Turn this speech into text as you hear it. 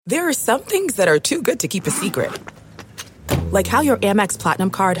There are some things that are too good to keep a secret. Like how your Amex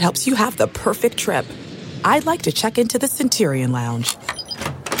Platinum card helps you have the perfect trip. I'd like to check into the Centurion Lounge.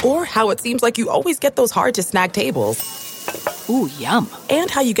 Or how it seems like you always get those hard-to-snag tables. Ooh, yum.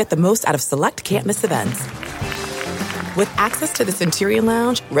 And how you get the most out of select can't-miss events. With access to the Centurion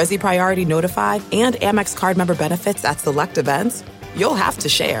Lounge, Resi Priority Notified, and Amex card member benefits at select events, you'll have to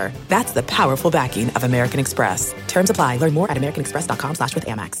share. That's the powerful backing of American Express. Terms apply. Learn more at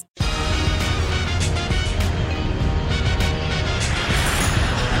americanexpress.com/withAmex.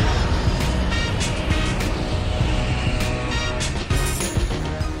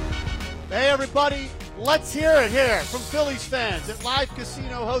 Hey, everybody. Let's hear it here from Phillies fans at Live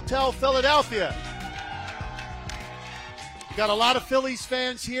Casino Hotel Philadelphia. We've got a lot of Phillies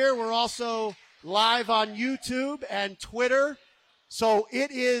fans here. We're also live on YouTube and Twitter. So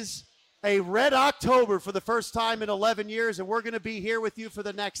it is a red October for the first time in 11 years, and we're going to be here with you for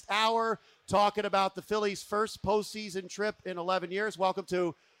the next hour talking about the Phillies' first postseason trip in 11 years. Welcome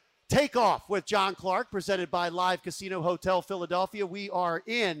to Takeoff with John Clark, presented by Live Casino Hotel Philadelphia. We are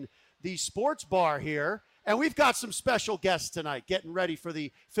in the sports bar here, and we've got some special guests tonight getting ready for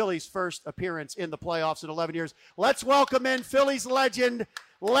the Phillies' first appearance in the playoffs in 11 years. Let's welcome in Phillies legend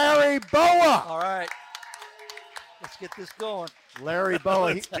Larry Bowa. All right. Let's get this going. Larry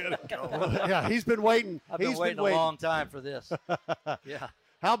Bowa. Let's get it going. Yeah, he's been waiting. I've been waiting a long time for this. Yeah.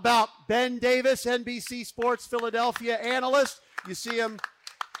 How about Ben Davis, NBC Sports Philadelphia analyst? You see him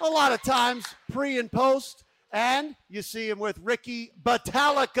a lot of times pre and post. And you see him with Ricky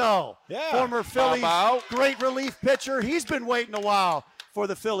Bottalico, former Phillies great relief pitcher. He's been waiting a while for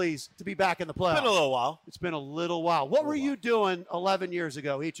the Phillies to be back in the playoffs. It's been a little while. It's been a little while. What were you doing 11 years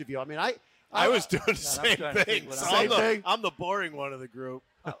ago, each of you? I mean, I was doing the same thing. Same thing? I'm the boring one of the group.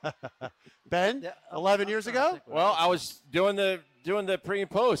 Ben, 11 years ago? Well, I was doing the pre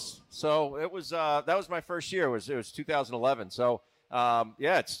and post. So it was that was my first year. It was 2011. So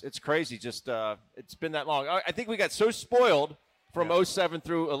it's crazy. Just it's been that long. I think we got so spoiled from 07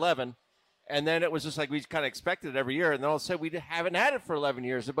 through 11, and then it was just like we kind of expected it every year, and then all of a sudden we haven't had it for 11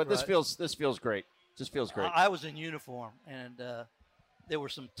 years. But this feels great. Just feels great. I was in uniform, and there were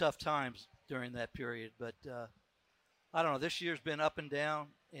some tough times during that period. But I don't know. This year's been up and down,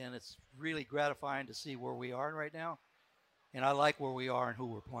 and it's really gratifying to see where we are right now. And I like where we are and who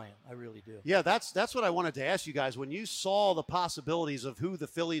we're playing. I really do. Yeah, that's what I wanted to ask you guys. When you saw the possibilities of who the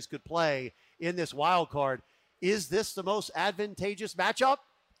Phillies could play in this wild card, is this the most advantageous matchup?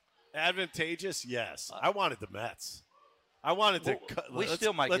 Advantageous, yes. I wanted the Mets. I wanted to.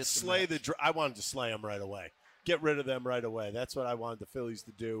 Let's slay the. I wanted to slay them right away. Get rid of them right away. That's what I wanted the Phillies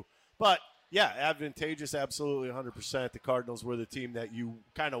to do. But yeah, advantageous, absolutely, 100%. The Cardinals were the team that you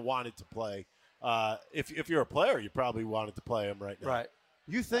kind of wanted to play. If you're a player, you probably wanted to play them right now. Right.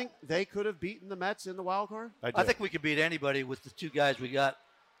 You think they could have beaten the Mets in the wild card? I think we could beat anybody with the two guys we got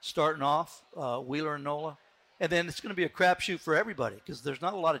starting off, Wheeler and Nola. And then it's going to be a crapshoot for everybody because there's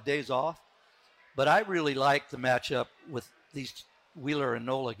not a lot of days off. But I really like the matchup with these Wheeler and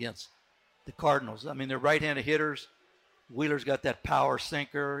Nola against the Cardinals. I mean, they're right-handed hitters. Wheeler's got that power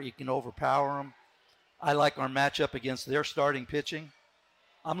sinker. He can overpower them. I like our matchup against their starting pitching.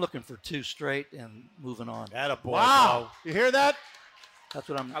 I'm looking for 2 straight and moving on. Attaboy, wow. Bo. You hear that? That's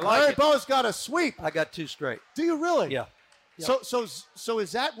what I'm. Larry Bowa's got a sweep. I got 2 straight. Do you really? Yeah. So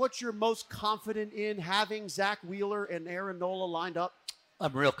is that what you're most confident in, having Zach Wheeler and Aaron Nola lined up?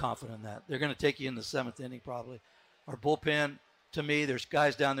 I'm real confident in that. They're going to take you in the 7th inning probably. Our bullpen, to me, there's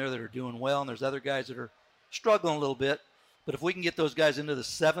guys down there that are doing well, and there's other guys that are struggling a little bit. But if we can get those guys into the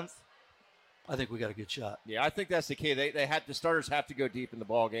 7th, I think we got a good shot. Yeah, I think that's the key. The starters have to go deep in the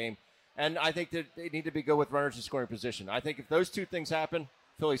ball game, and I think that they need to be good with runners in scoring position. I think if those 2 things happen,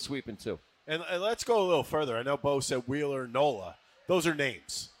 Philly's sweeping 2. And let's go a little further. I know Bo said Wheeler, Nola. Those are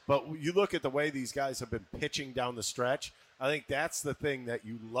names. But you look at the way these guys have been pitching down the stretch, I think that's the thing that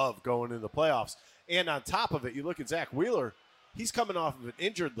you love going into the playoffs. And on top of it, you look at Zach Wheeler, he's coming off of an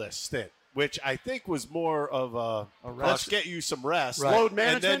injured list stint, which I think was more of a let's get you some rest. Right. Load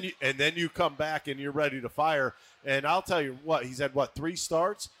management. And then you come back and you're ready to fire. And I'll tell you what, he's had, 3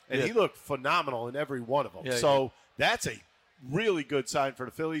 starts? And he looked phenomenal in every one of them. Yeah, that's a really good sign for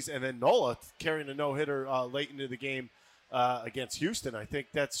the Phillies. And then Nola carrying a no-hitter late into the game against Houston. I think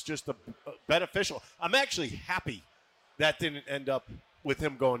that's just beneficial. I'm actually happy that didn't end up with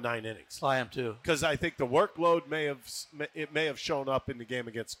him going 9 innings. I am too. Because I think the workload may have shown up in the game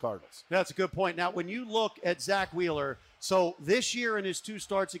against the Cardinals. That's a good point. Now, when you look at Zach Wheeler, so this year in his 2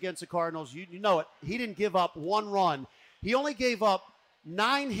 starts against the Cardinals, you know it, he didn't give up 1 run. He only gave up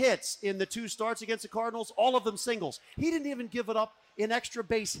 9 hits in the 2 starts against the Cardinals, all of them singles. He didn't even give it up in extra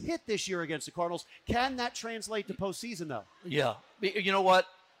base hit this year against the Cardinals. Can that translate to postseason, though? Yeah. You know what?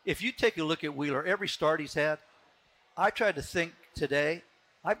 If you take a look at Wheeler, every start he's had, I tried to think today,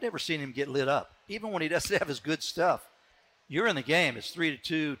 I've never seen him get lit up. Even when he doesn't have his good stuff. You're in the game. It's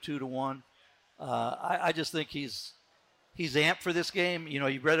 3-2, 2-1. I just think he's amped for this game. You know,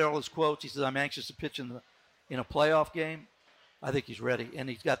 you read all his quotes. He says, I'm anxious to pitch in a playoff game. I think he's ready. And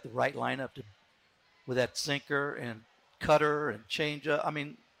he's got the right lineup with that sinker and cutter and changeup. I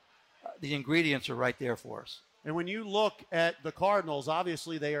mean, the ingredients are right there for us. And when you look at the Cardinals,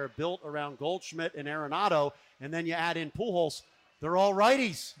 obviously they are built around Goldschmidt and Arenado, and then you add in Pujols. They're all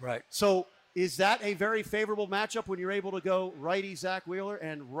righties. Right. So is that a very favorable matchup when you're able to go righty Zach Wheeler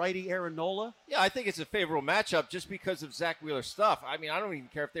and righty Aaron Nola? Yeah, I think it's a favorable matchup just because of Zach Wheeler's stuff. I mean, I don't even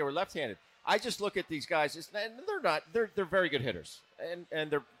care if they were left-handed. I just look at these guys, and they're very good hitters,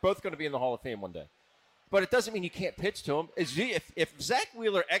 and they're both going to be in the Hall of Fame one day. But it doesn't mean you can't pitch to them. If Zach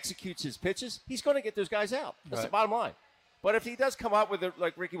Wheeler executes his pitches, he's going to get those guys out. That's the bottom line. But if he does come out with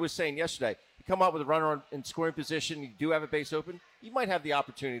like Ricky was saying yesterday, you come out with a runner in scoring position, you do have a base open, you might have the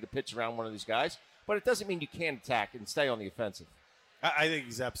opportunity to pitch around one of these guys. But it doesn't mean you can't attack and stay on the offensive. I think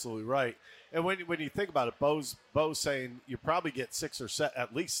he's absolutely right. And when you think about it, Bo's saying you probably get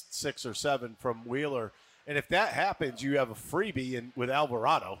at least 6 or 7 from Wheeler. And if that happens, you have a freebie with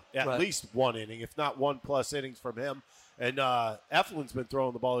Alvarado, at least one inning, if not 1+ innings from him. And Eflin's been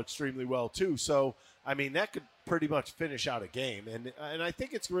throwing the ball extremely well, too. So, I mean, that could pretty much finish out a game. And I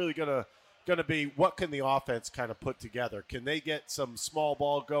think it's really going to be what can the offense kind of put together. Can they get some small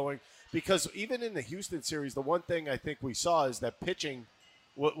ball going? Because even in the Houston series, the one thing I think we saw is that pitching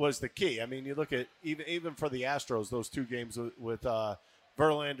was the key. I mean, you look at even for the Astros, those 2 games with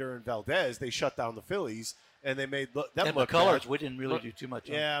Verlander and Valdez, they shut down the Phillies, and they made them and look McCullers, bad. We didn't really do too much.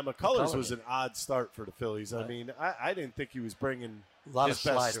 Yeah, McCullers was an odd start for the Phillies. Right. I mean, I didn't think he was bringing a lot his of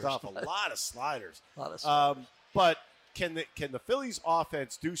best sliders. stuff. A lot of sliders. Sliders. But can the Phillies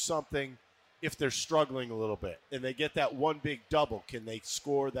offense do something if they're struggling a little bit and they get that one big double? Can they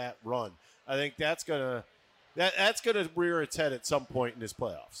score that run? I think that's gonna rear its head at some point in this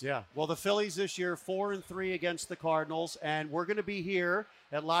playoffs. Yeah. Well, the Phillies this year 4-3 against the Cardinals, and we're going to be here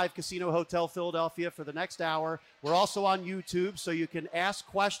at Live Casino Hotel Philadelphia for the next hour. We're also on YouTube, so you can ask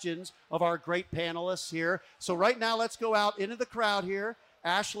questions of our great panelists here. So right now, let's go out into the crowd here.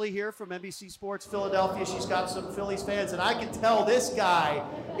 Ashley here from NBC Sports Philadelphia. She's got some Phillies fans, and I can tell this guy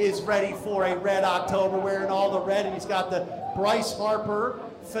is ready for a red October, wearing all the red, and he's got the Bryce Harper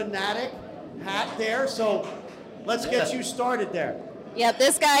fanatic hat there. So let's get you started there. Yep,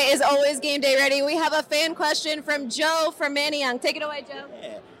 this guy is always game day ready. We have a fan question from Joe from Manayunk. Take it away, Joe.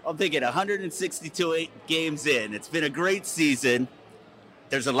 Yeah, I'm thinking 162 games in. It's been a great season.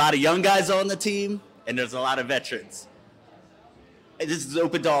 There's a lot of young guys on the team, and there's a lot of veterans. And this is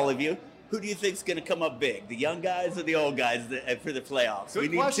open to all of you. Who do you think is going to come up big, the young guys or the old guys for the playoffs? Good we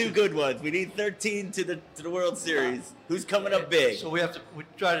need question. 2 good ones. We need 13 to the World Series. Who's coming up big? So we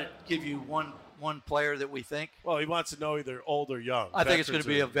try to give you one player that we think. Well, he wants to know either old or young. I think it's going to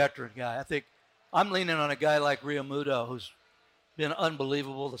be a veteran guy. I think I'm leaning on a guy like Realmuto, who's been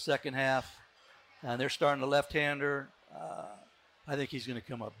unbelievable the second half, and they're starting the left-hander. I think he's going to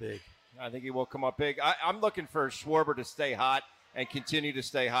come up big. I think he will come up big. I'm looking for Schwarber to stay hot and continue to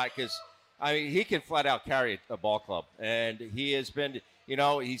stay hot because, I mean, he can flat out carry a ball club. And he has been,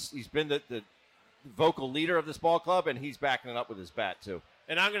 he's been the vocal leader of this ball club, and he's backing it up with his bat, too.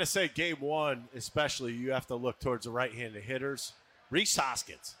 And I'm going to say game 1, especially, you have to look towards the right-handed hitters. Rhys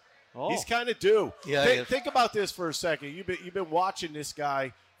Hoskins. Oh. He's kind of due. Yeah, think about this for a second. You've been watching this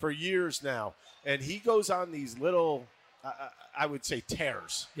guy for years now, and he goes on these little, I would say,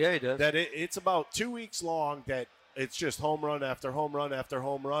 tears. Yeah, he does. That it's about 2 weeks long that it's just home run after home run after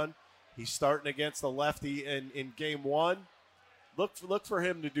home run. He's starting against the lefty in game 1. Look for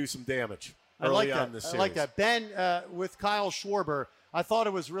him to do some damage early on this series. I like that. Ben, with Kyle Schwarber, I thought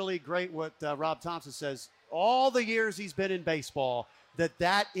it was really great what Rob Thompson says. All the years he's been in baseball,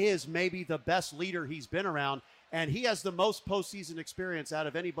 that is maybe the best leader he's been around, and he has the most postseason experience out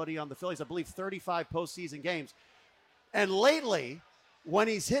of anybody on the Phillies. I believe 35 postseason games. And lately, when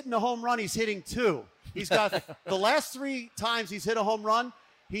he's hitting a home run, he's hitting 2. He's got the last 3 times he's hit a home run,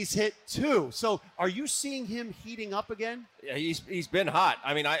 he's hit 2. So are you seeing him heating up again? Yeah, he's been hot.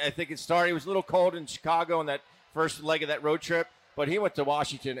 I mean, I think it started. He was a little cold in Chicago on that first leg of that road trip, but he went to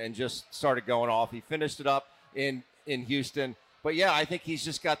Washington and just started going off. He finished it up in Houston. But, yeah, I think he's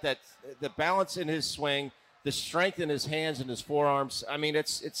just got the balance in his swing, the strength in his hands and his forearms. I mean,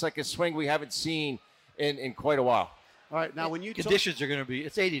 it's like a swing we haven't seen in quite a while. All right, now when you conditions are going to be,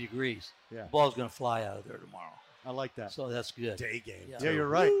 it's 80 degrees. Yeah. The ball's going to fly out of there tomorrow. I like that. So that's good. Day game. Yeah, you're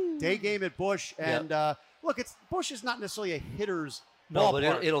right. Day game at Busch. And look, Busch is not necessarily a hitter's ballpark.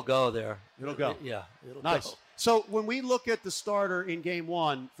 But it'll go there. It'll go. Yeah, it'll Nice. go. So when we look at the starter in game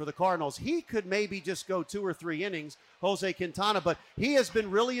 1 for the Cardinals, he could maybe just go 2 or 3 innings, Jose Quintana, but he has been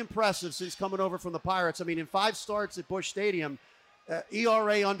really impressive since coming over from the Pirates. I mean, in 5 starts at Busch Stadium,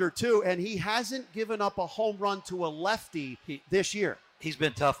 ERA under 2, and he hasn't given up a home run to a lefty this year. He's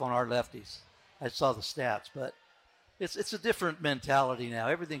been tough on our lefties. I saw the stats, but it's a different mentality now.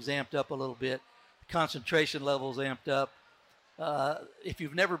 Everything's amped up a little bit. Concentration levels amped up. If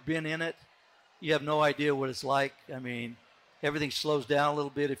you've never been in it, you have no idea what it's like. I mean, everything slows down a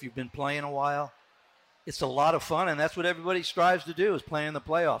little bit if you've been playing a while. It's a lot of fun, and that's what everybody strives to do is play in the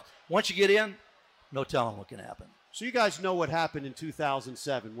playoffs. Once you get in, no telling what can happen. So you guys know what happened in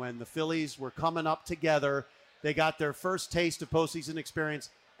 2007 when the Phillies were coming up together. They got their first taste of postseason experience,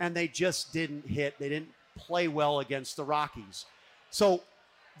 and they just didn't hit. They didn't play well against the Rockies. So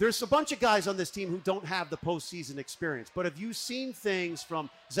there's a bunch of guys on this team who don't have the postseason experience. But have you seen things from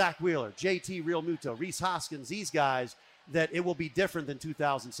Zach Wheeler, JT Realmuto, Rhys Hoskins, these guys, that it will be different than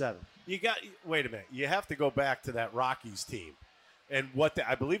 2007? Wait a minute. You have to go back to that Rockies team. And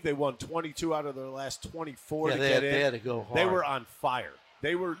I believe they won 22 out of their last 24 to get in. They had to go hard. They were on fire.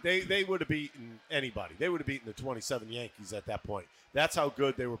 They would have beaten anybody. They would have beaten the 27 Yankees at that point. That's how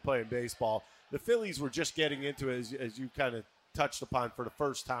good they were playing baseball. The Phillies were just getting into it, as you kind of touched upon, for the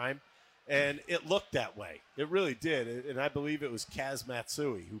first time, and it looked that way. It really did, and I believe it was Kaz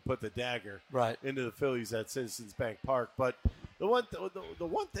Matsui who put the dagger into the Phillies at Citizens Bank Park. But the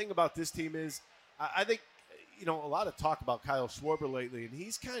one thing about this team is, I think, a lot of talk about Kyle Schwarber lately, and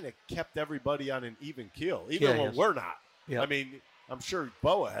he's kind of kept everybody on an even keel, even when we're not. Yeah. I mean, I'm sure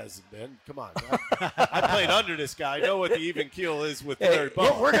Boa hasn't been. Come on. I played under this guy. I know what the even keel is with Larry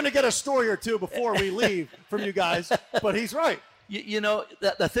Boa. We're going to get a story or two before we leave from you guys, but he's right.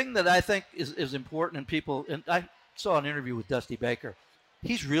 The thing that I think is important, and I saw an interview with Dusty Baker.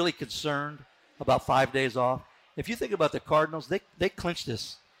 He's really concerned about 5 days off. If you think about the Cardinals, they clinched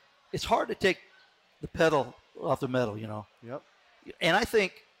this. It's hard to take the pedal off the metal, Yep. And I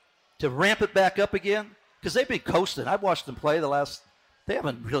think to ramp it back up again, because they've been coasting. I've watched them play they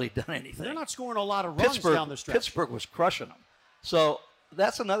haven't really done anything. They're not scoring a lot of runs down the stretch. Pittsburgh was crushing them. So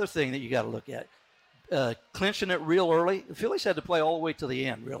that's another thing that you got to look at. Clinching it real early. The Phillies had to play all the way to the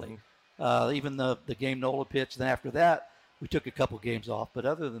end, really. Even the game Nola pitched. Then after that, we took a couple games off. But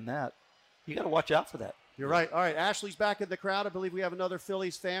other than that, you got to watch out for that. You're right. All right, Ashley's back in the crowd. I believe we have another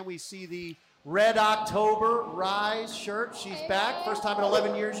Phillies fan. We see the Red October Rise shirt. She's back. First time in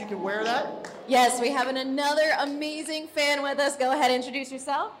 11 years you can wear that. Yes, we have another amazing fan with us. Go ahead and introduce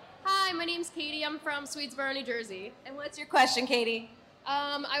yourself. Hi, my name's Katie. I'm from Swedesboro, New Jersey. And what's your question, Katie?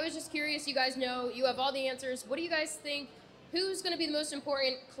 I was just curious. You guys know you have all the answers. What do you guys think? Who's going to be the most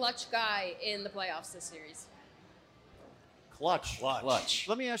important clutch guy in the playoffs this series? Clutch.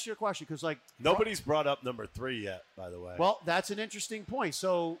 Let me ask you a question, because nobody's brought up number 3 yet, by the way. Well, that's an interesting point.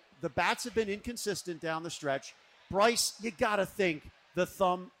 So the bats have been inconsistent down the stretch. Bryce, you got to think the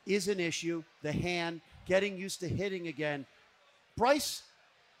thumb is an issue. The hand, getting used to hitting again. Bryce,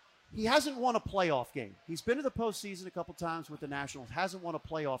 he hasn't won a playoff game. He's been to the postseason a couple times with the Nationals. Hasn't won a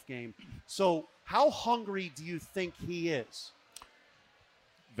playoff game. So how hungry do you think he is?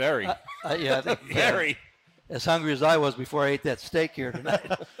 Very. I think very. As hungry as I was before I ate that steak here tonight.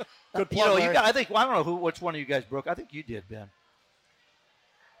 Good plug, I don't know which one of you guys broke. I think you did, Ben.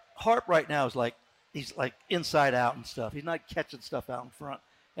 Harp right now is he's inside out and stuff. He's not catching stuff out in front.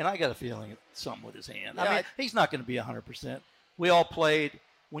 And I got a feeling it's something with his hand. Yeah, I mean, he's not going to be 100%. We all played.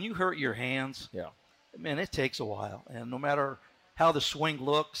 When you hurt your hands, man, it takes a while. And no matter how the swing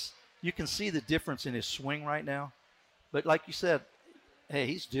looks, you can see the difference in his swing right now. But like you said, hey,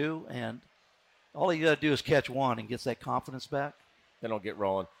 he's due, and all you got to do is catch one and gets that confidence back. Then he'll get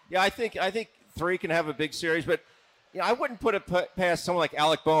rolling. Yeah, I think 3 can have a big series, but I wouldn't put it past someone like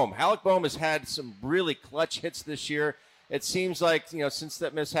Alec Boehm. Alec Boehm has had some really clutch hits this year. It seems like since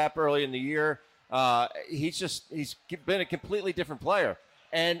that mishap early in the year, he's been a completely different player.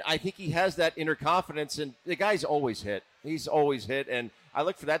 And I think he has that inner confidence, and the guy's always hit. He's always hit, and I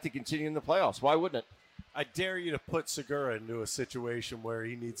look for that to continue in the playoffs. Why wouldn't it? I dare you to put Segura into a situation where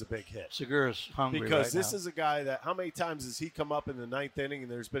he needs a big hit. Segura's hungry because this is a guy that, how many times has he come up in the 9th inning and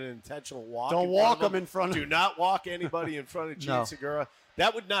there's been an intentional walk? Don't walk him in front of him. Do not walk anybody in front of Gene Segura.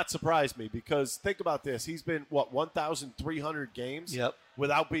 That would not surprise me, because think about this. He's been, 1,300 games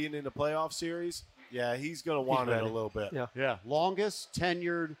without being in the playoff series? Yeah, he's going to want it a little bit. Yeah. Longest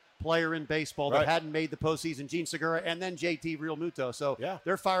tenured player in baseball that hadn't made the postseason, Gene Segura, and then JT Realmuto. So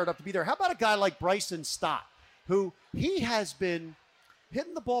they're fired up to be there. How about a guy like Bryson Stott? who he has been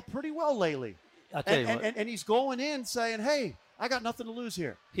hitting the ball pretty well lately. I tell you what, And he's going in saying, hey, I got nothing to lose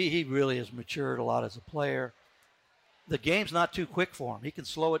here. he really has matured a lot as a player. The game's not too quick for him. He can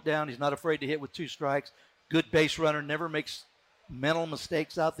slow it down. He's not afraid to hit with 2 strikes. Good base runner, never makes mental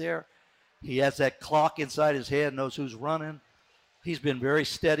mistakes out there. He has that clock inside his head, knows who's running. He's been very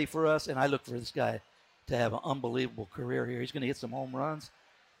steady for us, and I look for this guy to have an unbelievable career here. He's going to hit some home runs.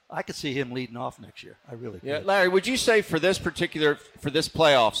 I could see him leading off next year. I really Yeah, could. Larry, would you say for this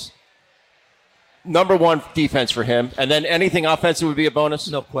playoffs, number one defense for him, and then anything offensive would be a bonus?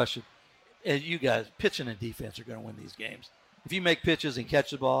 No question. And you guys, pitching and defense are going to win these games. If you make pitches and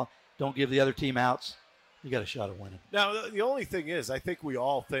catch the ball, don't give the other team outs, you got a shot at winning. Now, the only thing is, I think we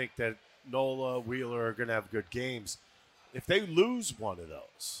all think that Nola, Wheeler are going to have good games. If they lose one of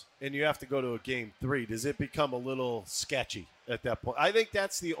those and you have to go to a game 3, does it become a little sketchy at that point? I think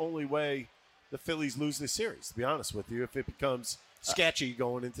that's the only way the Phillies lose this series, to be honest with you, if it becomes sketchy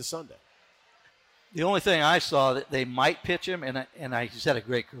going into Sunday. The only thing I saw that they might pitch him, and he's had a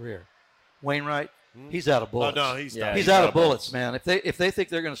great career. Wainwright, he's out of bullets. Oh, no, he's done. He's out of bullets, man. If they think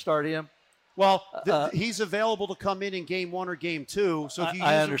they're going to start him, Well, he's available to come in game 1 or game 2. So if you use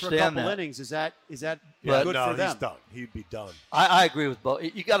him for a couple innings, is that good for them? He's done. He'd be done. I agree with both.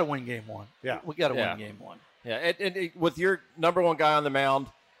 You got to win game 1. Yeah, we got to win game 1. Yeah, and with your number one guy on the mound,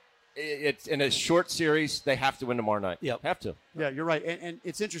 it's in a short series. They have to win tomorrow night. Yep. Have to. Yeah, you're right. And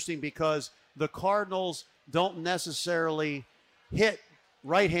it's interesting because the Cardinals don't necessarily hit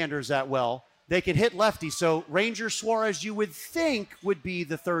right-handers that well. They can hit lefties. So Ranger Suarez, you would think, would be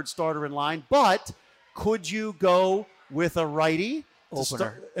the third starter in line. But could you go with a righty,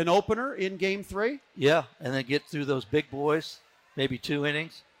 an opener in game 3? Yeah, and then get through those big boys, maybe 2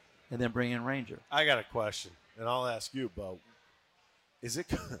 innings, and then bring in Ranger. I got a question, and I'll ask you, Bo. Is it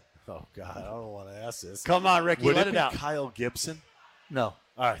 – oh, God, I don't want to ask this. Come on, Ricky, Would let it it be out. Kyle Gibson? No.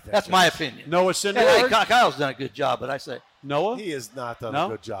 All right. That's my opinion. Noah Syndergaard? Hey, Kyle's done a good job, but I say – Noah? He has not done No? a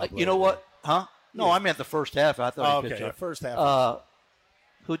good job. you know what? Huh? No, I meant the first half. I thought he pitched up. First half.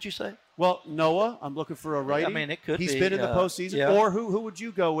 Who'd you say? Well, Noah, I'm looking for a righty. I mean, it could He's be, been in the postseason. yeah. Or who would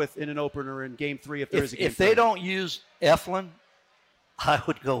you go with in an opener in game 3 if there is a game If 3? they don't use Eflin, I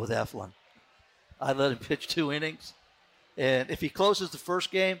would go with Eflin. I'd let him pitch 2 innings. And if he closes the first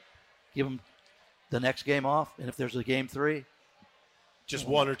game, give him the next game off. And if there's a game 3, just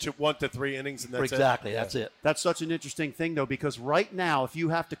 1 to 3 innings, and that's exactly, it? that's it. That's such an interesting thing, though, because right now, if you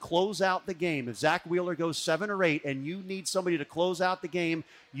have to close out the game, if Zach Wheeler goes 7 or 8 and you need somebody to close out the game,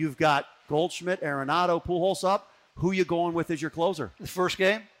 you've got Goldschmidt, Arenado, Pujols up. Who you going with as your closer? The first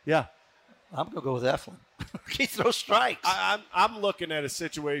game, Yeah. I'm going to go with Eflin. He throws strikes. I'm looking at a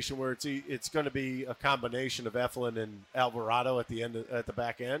situation where it's going to be a combination of Eflin and Alvarado at the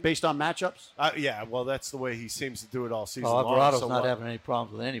back end. Based on matchups? Yeah, well, that's the way he seems to do it all season long. Alvarado's not having any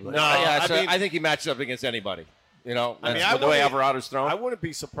problems with anybody. No, I think he matches up against anybody. You know, with the way Alvarado's thrown. I wouldn't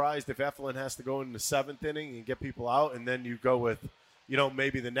be surprised if Eflin has to go in the 7th inning and get people out, and then you go with,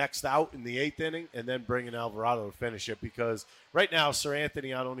 maybe the next out in the 8th inning, and then bring in Alvarado to finish it. Because right now, Sir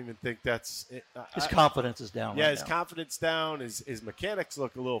Anthony, I don't even think that's his confidence is down. Yeah, right his now. confidence down. His mechanics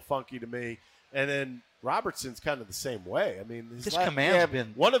look a little funky to me. And then Robertson's kind of the same way. I mean, his command's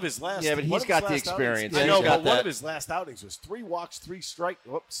been one of his last. Yeah, but he's got the experience. I know, He's got but one that. of his last outings was 3 walks, 3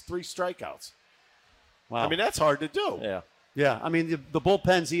 strikeouts. Wow. I mean, that's hard to do. Yeah. Yeah, I mean, the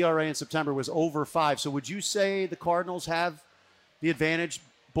bullpen's ERA in September was over 5. So would you say the Cardinals have the advantage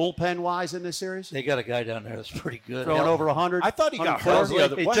bullpen-wise in this series? They got a guy down there that's pretty good. Throwing over 100. I thought he got 104. hurt the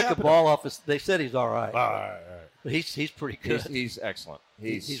other. He What took a happened? ball off his. They said he's all right. All right. But he's pretty good. He's excellent.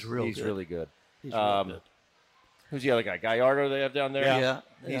 He's real good. really good. He's real good. Who's the other guy? Gallardo they have down there?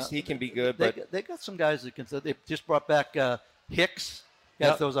 Yeah. He can be good, but They got some guys that can. They just brought back Hicks.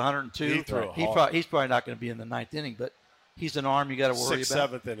 Guy throws 102. He threw a hard. He's probably not going to be in the 9th inning, but he's an arm you got to worry 6th,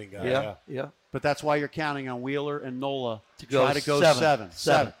 about. 7th inning guy. Yeah. But that's why you're counting on Wheeler and Nola To go try to go 7.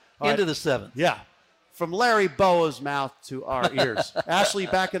 7. All Into right. the 7th. Yeah. From Larry Boa's mouth to our ears. Ashley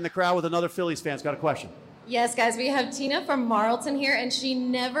back in the crowd with another Phillies fan's got a question. Yes, guys, we have Tina from Marlton here, and she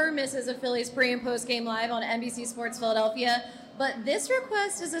never misses a Phillies pre- and post-game live on NBC Sports Philadelphia. But this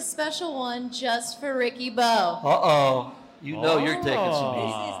request is a special one just for Ricky Bo. Uh-oh. You know you're taking some This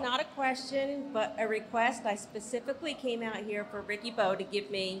heat. is not a question, but a request. I specifically came out here for Ricky Bo to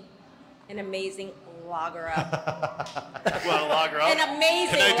give me an amazing lager up. Well, lager up. An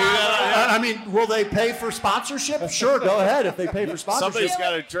amazing Can I do lager that? up. I mean, will they pay for sponsorship? Sure, go ahead if they pay for sponsorship. Somebody's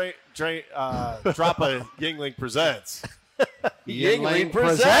got to drop a Yingling Presents. Yingling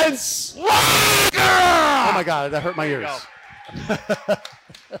presents. Oh, my God, that hurt my ears.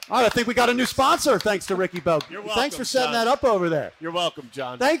 All right, I think we got a new sponsor thanks to Ricky Bowe. You're welcome, Thanks for setting John. that up over there. You're welcome,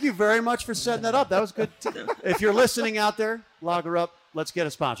 John. Thank you very much for setting that up. That was good. If you're listening out there, log her up. Let's get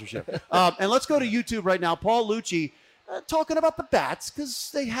a sponsorship. And let's go to YouTube right now. Paul Lucci talking about the bats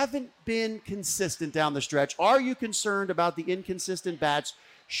because they haven't been consistent down the stretch. Are you concerned about the inconsistent bats?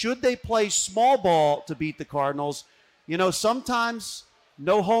 Should they play small ball to beat the Cardinals? You know, sometimes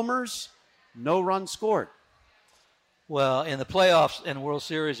no homers, no runs scored. Well, in the playoffs and World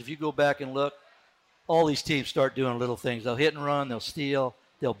Series, if you go back and look, all these teams start doing little things. They'll hit and run, they'll steal,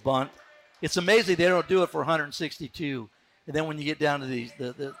 they'll bunt. It's amazing they don't do it for 162. And then when you get down to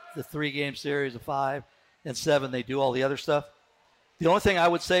the 3-game series of 5 and 7, they do all the other stuff. The only thing I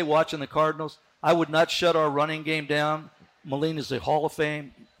would say watching the Cardinals, I would not shut our running game down. Molina's a Hall of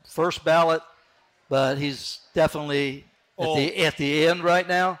Fame, first ballot, but he's definitely at the end right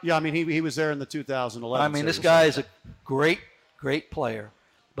now. Yeah, I mean, he was there in the 2011 I mean, this series. guy is a great player,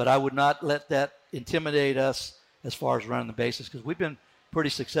 but I would not let that intimidate us as far as running the bases because we've been pretty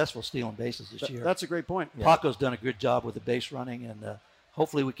successful stealing bases this year. That's a great point. Paco's done a good job with the base running, and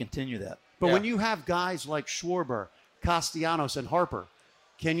hopefully we continue that. But when you have guys like Schwarber, Castellanos, and Harper,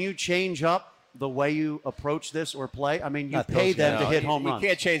 can you change up the way you approach this or play? I mean, you pay them to hit home runs. You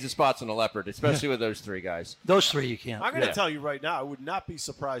can't change the spots on the Leopard, especially with those 3 guys. Those 3 you can't. I'm going to tell you right now, I would not be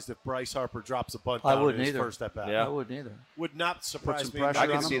surprised if Bryce Harper drops a bunt down in his first at bat. I wouldn't either. Would not surprise me. I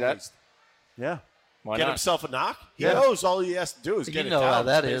can see that. Yeah. Why get not? himself a knock? He knows all he has to do is get it down. You know how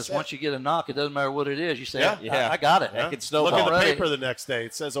that is. Once you get a knock, it doesn't matter what it is. You say, I got it. That can snowball. Look at the already. paper the next day.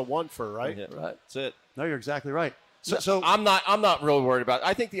 It says a 1 for, right? Yeah. Right. That's it. No, you're exactly right. So I'm not really worried about it.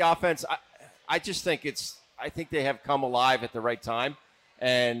 I think the offense, I just think I think they have come alive at the right time,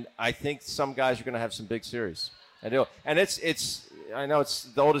 and I think some guys are going to have some big series. I do. And I know it's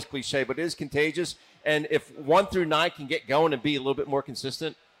the oldest cliche, but it is contagious. And if 1 through 9 can get going and be a little bit more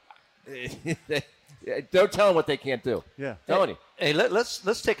consistent, don't tell them what they can't do. Yeah. Telling you. Hey,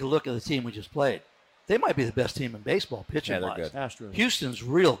 let's take a look at the team we just played. They might be the best team in baseball pitching Yeah, they're wise. good. Astros. Houston's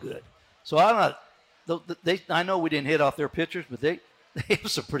real good. So I'm not. I know we didn't hit off their pitchers, but they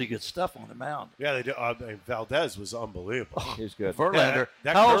have some pretty good stuff on the mound. Yeah, they do. Valdez was unbelievable. He was good. Verlander.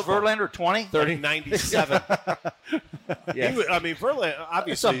 that How old is curveball. Verlander? 20? 30, 97. Yeah. Verlander,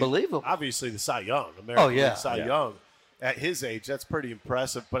 obviously, unbelievable. Obviously, the Cy Young, American Oh, yeah. League Cy Young. At his age, that's pretty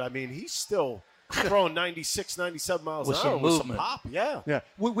impressive. But, I mean, he's still throwing 96, 97 miles With an some hour with movement. some pop. Yeah. Yeah.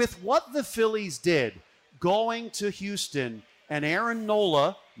 With what the Phillies did going to Houston and Aaron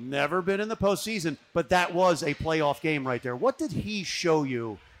Nola, never been in the postseason, but that was a playoff game right there. What did he show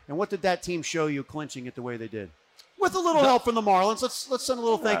you, and what did that team show you clinching it the way they did? With a little help from the Marlins. Let's send a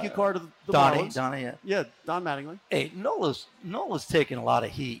little thank you card to the Marlins. Donnie, yeah. Yeah, Don Mattingly. Hey, Nola's taking a lot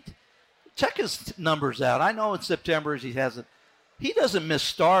of heat. Check his numbers out. I know in September he doesn't miss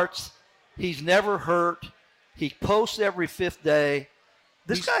starts. He's never hurt. He posts every 5th day.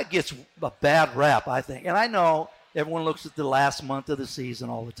 This guy gets a bad rap, I think. And I know everyone looks at the last month of the season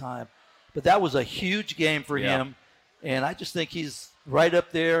all the time. But that was a huge game for him. And I just think he's right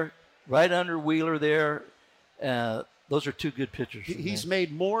up there, right under Wheeler there. Those are 2 good pitchers. He's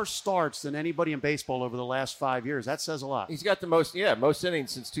made more starts than anybody in baseball over the last 5 years. That says a lot. He's got the most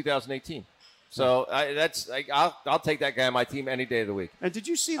innings since 2018. So I'll take that guy on my team any day of the week. And did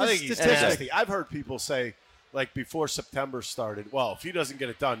you see the I think he's statistic? nasty. I've heard people say, like, before September started, well, if he doesn't get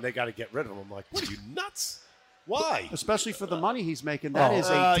it done, they got to get rid of him. I'm like, what are you, nuts? Why? Especially for the money he's making. That is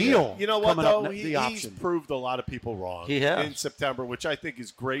a deal. You know what, coming though? up the He's option. proved a lot of people wrong He has. in September, which I think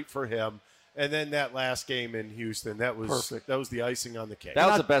is great for him. And then that last game in Houston, that was Perfect. That was the icing on the cake. That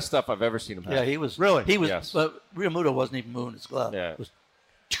was the best stuff I've ever seen him have. Yeah, he was. Really? He was. Yes. But Realmuto wasn't even moving his glove. Yeah. It was,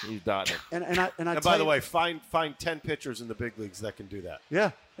 He's dotting it. And I And by the way, find 10 pitchers in the big leagues that can do that.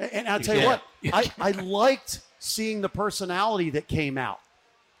 yeah. And I'll tell you what, I liked seeing the personality that came out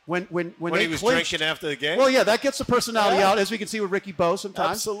when they he was clinched. drinking after the game. Well, yeah, that gets the personality out, as we can see with Ricky Bowe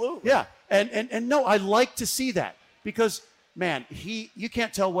sometimes. Absolutely. Yeah, and no, I like to see that because, man, you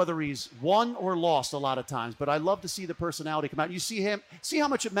can't tell whether he's won or lost a lot of times, but I love to see the personality come out. You see how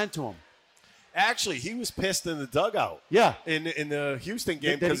much it meant to him. Actually, he was pissed in the dugout. Yeah. In the Houston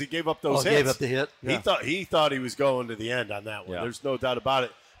game Did because he? he gave up those he hits. gave up the hit. Yeah. He thought he was going to the end on that one. Yeah. There's no doubt about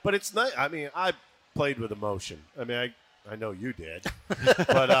it. But it's not. I mean, I played with emotion. I mean, I know you did,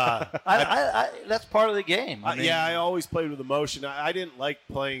 but I that's part of the game. I mean, I always played with emotion. I didn't like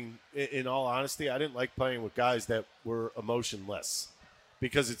playing. In all honesty, I didn't like playing with guys that were emotionless.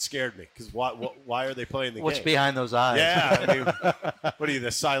 because it scared me. Because why are they playing the game? What's behind those eyes? Yeah, I mean, what are you,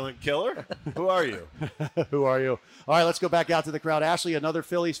 the silent killer? Who are you? Who are you? All right, let's go back out to the crowd. Ashley, another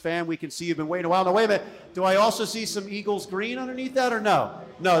Phillies fan. We can see you've been waiting a while. Now, wait a minute. Do I also see some Eagles green underneath that, or no?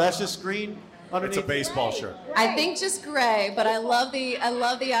 No, that's just green underneath. It's a baseball shirt. I think just gray, but I love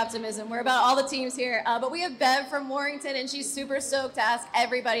the optimism. We're about all the teams here. But we have Bev from Warrington, and she's super stoked to ask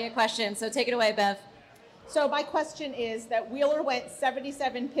everybody a question. So take it away, Bev. So my question is that Wheeler went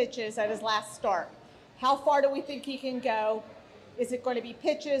 77 pitches at his last start. How far do we think he can go? Is it going to be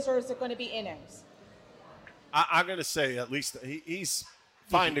pitches or is it going to be innings? I'm going to say at least he's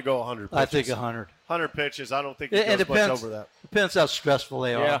fine to go 100 pitches. I think 100. 100 pitches. I don't think he goes much over that. Depends how stressful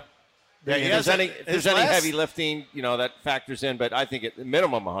they are. Yeah. Yeah, if there's any heavy lifting, that factors in, but I think at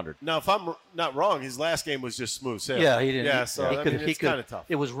minimum 100. Now, if I'm not wrong, his last game was just smooth sailing. Yeah, he didn't. Yeah, so it's kind of tough.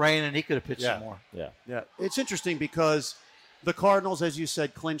 It was raining. He could have pitched some more. Yeah. It's interesting because the Cardinals, as you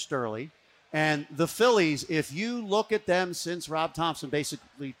said, clinched early. And the Phillies, if you look at them since Rob Thompson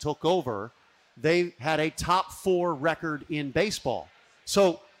basically took over, they had a top 4 record in baseball.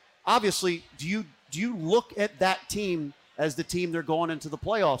 So, obviously, do you look at that team as the team they're going into the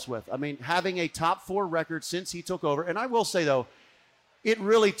playoffs with? I mean, having a top 4 record since he took over. And I will say, though, it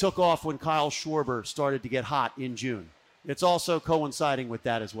really took off when Kyle Schwarber started to get hot in June. It's also coinciding with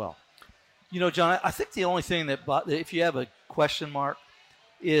that as well. John, I think the only thing that, if you have a question mark,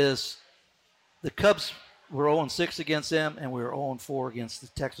 is the Cubs were 0-6 against them, and we were 0-4 against the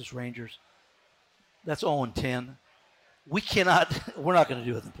Texas Rangers. That's 0-10. We're not going to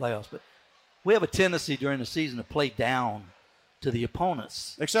do it in the playoffs, but we have a tendency during the season to play down to the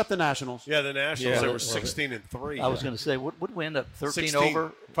opponents. Except the Nationals. Yeah, the Nationals, they were 16-3. I was going to say, what did we end up, 13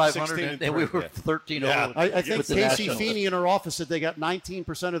 over 500? And we were 13 over. I think Casey Feeney in her office said they got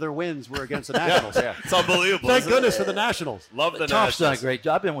 19% of their wins were against the Nationals. It's unbelievable. Thank goodness for the Nationals. Love the Tom's Nationals. done a great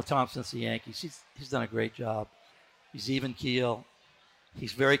job. I've been with Tom since the Yankees. He's done a great job. He's even keel.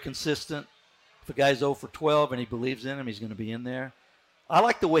 He's very consistent. If a guy's 0 for 12 and he believes in him, he's going to be in there. I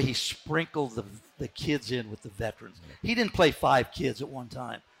like the way he sprinkled the kids in with the veterans. He didn't play 5 kids at one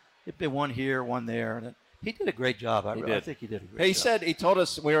time. It'd been one here, one there. And he did a great job. I think he did a great job. He told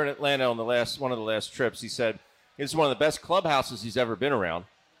us we were in Atlanta on one of the last trips. He said it's one of the best clubhouses he's ever been around,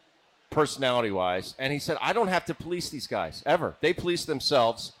 personality-wise. And he said, I don't have to police these guys, ever. They police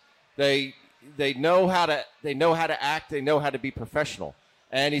themselves. They know how to act. They know how to be professional.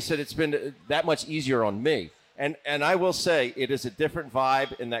 And he said it's been that much easier on me. And I will say it is a different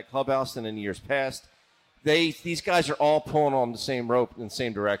vibe in that clubhouse than in years past. These guys are all pulling on the same rope in the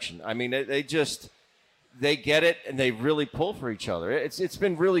same direction. I mean, they get it and they really pull for each other. It's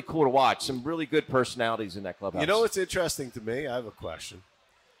been really cool to watch. Some really good personalities in that clubhouse. You know what's interesting to me? I have a question.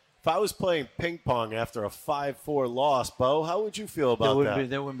 If I was playing ping pong after a 5-4 loss, Bo, how would you feel about that?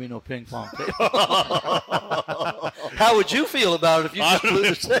 There wouldn't be no ping pong table. How would you feel about it if you just blew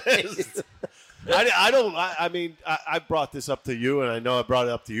the save? I brought this up to you, and I know I brought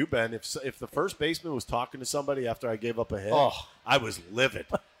it up to you, Ben. If the first baseman was talking to somebody after I gave up a hit, I was livid.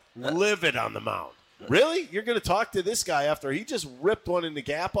 Livid on the mound. Really? You're going to talk to this guy after he just ripped one in the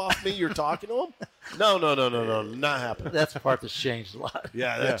gap off me? You're talking to him? No, not happening. That's the part that's changed a lot.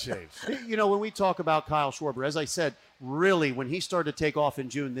 Yeah, that changed. When we talk about Kyle Schwarber, as I said, really, when he started to take off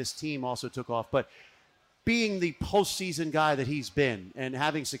in June, this team also took off. But being the postseason guy that he's been and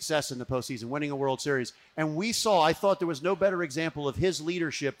having success in the postseason, winning a World Series, and I thought there was no better example of his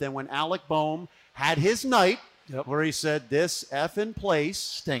leadership than when Alec Boehm had his night where he said, this effing place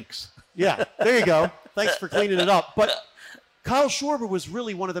stinks. Yeah, there you go. Thanks for cleaning it up. But Kyle Schwarber was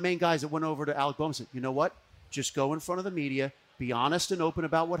really one of the main guys that went over to Alec Boehm and said, you know what? Just go in front of the media, be honest and open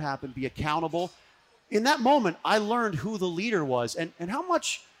about what happened, be accountable. In that moment, I learned who the leader was and how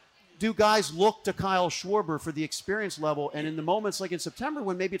much do guys look to Kyle Schwarber for the experience level. And in the moments like in September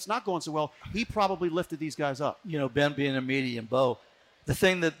when maybe it's not going so well, he probably lifted these guys up. Ben being a media and Bo, the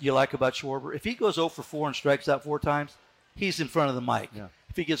thing that you like about Schwarber, if he goes 0 for 4 and strikes out 4 times, he's in front of the mic. Yeah.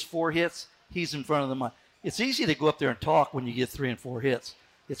 If he gets 4 hits, he's in front of the mic. It's easy to go up there and talk when you get 3 and 4 hits.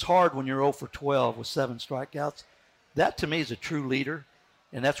 It's hard when you're 0 for 12 with 7 strikeouts. That, to me, is a true leader,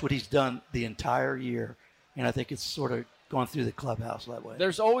 and that's what he's done the entire year. And I think it's sort of gone through the clubhouse that way.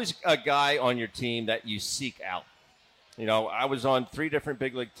 There's always a guy on your team that you seek out. I was on 3 different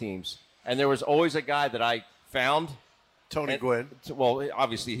big league teams, and there was always a guy that I found. Tony Gwynn. Well,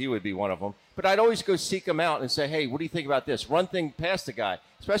 obviously he would be one of them. But I'd always go seek him out and say, hey, what do you think about this? Run thing past the guy,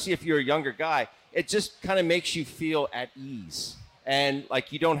 especially if you're a younger guy. It just kind of makes you feel at ease. And,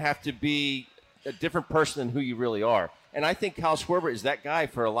 like, you don't have to be a different person than who you really are. And I think Kyle Schwarber is that guy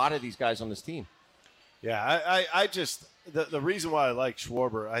for a lot of these guys on this team. Yeah, the reason why I like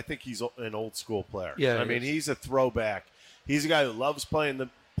Schwarber, I think he's an old school player. Yeah, I mean, he's a throwback. He's a guy who loves playing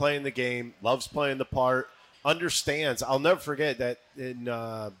the game, loves playing the part, understands. I'll never forget that in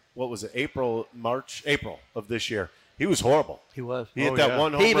what was it, April of this year. He was horrible. He was. He hit that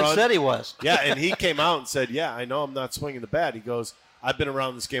one home run. He even said he was. Yeah, and he came out and said, "Yeah, I know I'm not swinging the bat." He goes, "I've been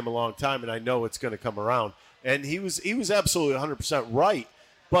around this game a long time, and I know it's going to come around." And he was absolutely 100% right.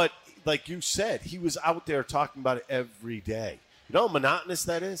 But like you said, he was out there talking about it every day. You know how monotonous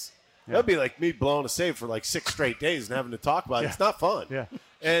that is? Yeah. That'd be like me blowing a save for like 6 straight days and having to talk about it. It's not fun. Yeah.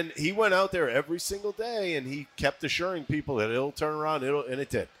 And he went out there every single day, and he kept assuring people that it'll turn around, and it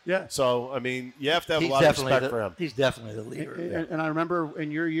did. Yeah. So, I mean, you have to have a lot of respect for him. He's definitely the leader. And I remember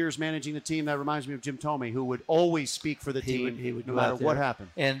in your years managing the team, that reminds me of Jim Thome, who would always speak for the team he would no matter what happened.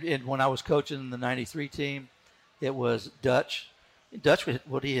 And when I was coaching the 93 team, it was Dutch. Dutch,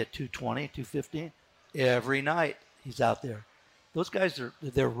 what he hit, 220, 215? Every night he's out there. Those guys,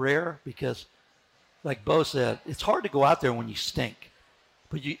 they're rare because, like Bo said, it's hard to go out there when you stink.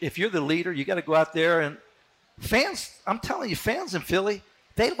 But if you're the leader, you got to go out there. And fans, I'm telling you, fans in Philly,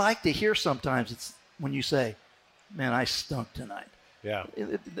 they like to hear sometimes it's when you say, man, I stunk tonight. Yeah.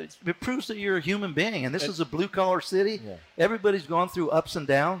 It proves that you're a human being. And this is a blue-collar city. Yeah. Everybody's gone through ups and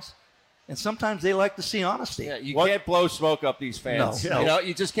downs. And sometimes they like to see honesty. Yeah, you can't blow smoke up these fans. No. You know,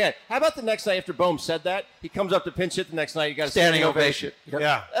 you just can't. How about the next night after Bohm said that? He comes up to pinch hit the next night. You got a standing ovation.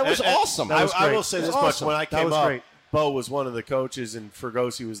 Yeah. That was awesome. I will say this much. When I came up, Bo was one of the coaches and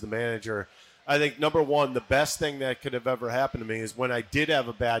Fergosi was the manager. I think, number one, the best thing that could have ever happened to me is when I did have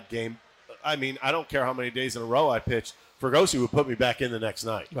a bad game. I mean, I don't care how many days in a row I pitched. Fergosi would put me back in the next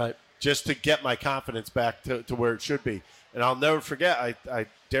night. Right. Just to get my confidence back to where it should be. And I'll never forget,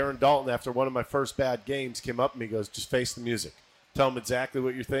 Darren Dalton, after one of my first bad games, came up to me and goes, just face the music. Tell them exactly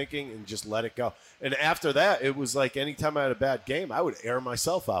what you're thinking and just let it go. And after that, it was like anytime I had a bad game, I would air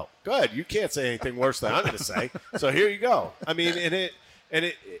myself out. Go ahead. You can't say anything worse than I'm going to say. So here you go. I mean, and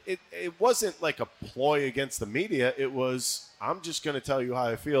it wasn't like a ploy against the media. It was, I'm just going to tell you how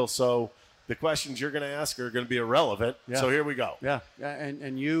I feel. So the questions you're going to ask are going to be irrelevant. Yeah. So here we go. Yeah.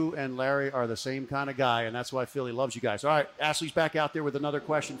 And you and Larry are the same kind of guy, and that's why Philly loves you guys. All right, Ashley's back out there with another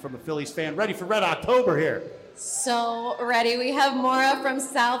question from a Phillies fan. Ready for Red October here. So ready. We have Maura from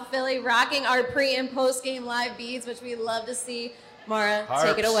South Philly rocking our pre- and post-game live beads, which we love to see. Maura,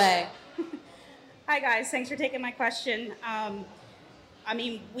 take it away. Hi, guys. Thanks for taking my question. I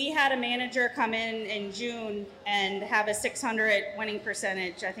mean, we had a manager come in June and have a 600 winning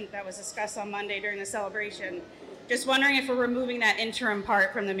percentage. I think that was discussed on Monday during the celebration. Just wondering if we're removing that interim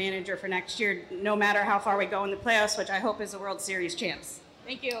part from the manager for next year, no matter how far we go in the playoffs, which I hope is the World Series champs.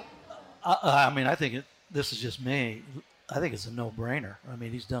 Thank you. I mean, I think this is just me. I think it's a no-brainer. I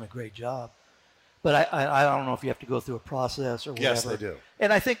mean, he's done a great job. But I don't know if you have to go through a process or whatever. Yes, they do.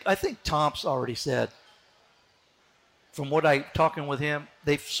 And I think Tom's already said, from what talking with him,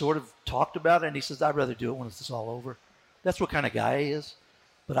 they've sort of talked about it, and he says, I'd rather do it when it's all over. That's what kind of guy he is.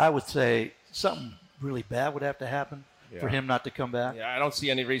 But I would say something really bad would have to happen for him not to come back. Yeah, I don't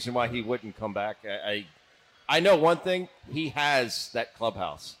see any reason why he wouldn't come back. I know one thing. He has that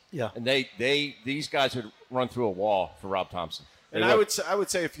clubhouse. Yeah. And these guys would run through a wall for Rob Thompson. And I would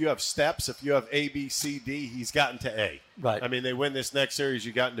say if you have steps, if you have A, B, C, D, he's gotten to A. Right. I mean, they win this next series,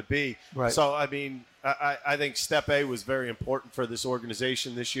 you've gotten to B. Right. So, I mean, I think step A was very important for this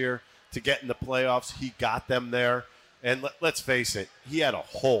organization this year to get in the playoffs. He got them there. And let's face it, he had a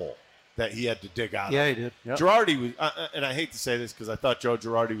hole that he had to dig out of. Yeah, he did. Yep. Girardi was, and I hate to say this because I thought Joe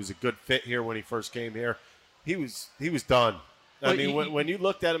Girardi was a good fit here when he first came here. He was done. I mean, when you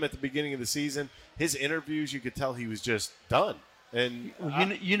looked at him at the beginning of the season, his interviews, you could tell he was just done. And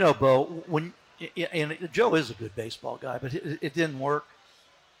you know, Bo, and Joe is a good baseball guy, but it didn't work.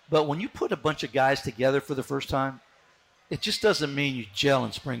 But when you put a bunch of guys together for the first time, it just doesn't mean you gel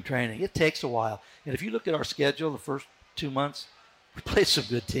in spring training. It takes a while. And if you look at our schedule the first 2 months, we played some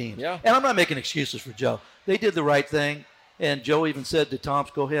good teams. Yeah. And I'm not making excuses for Joe. They did the right thing. And Joe even said to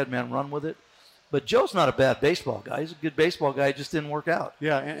Tom's, go ahead, man, run with it. But Joe's not a bad baseball guy. He's a good baseball guy. It just didn't work out.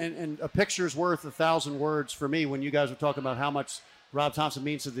 Yeah, and a picture's worth 1,000 words for me when you guys were talking about how much Rob Thompson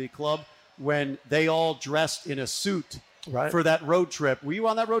means to the club when they all dressed in a suit for that road trip. Were you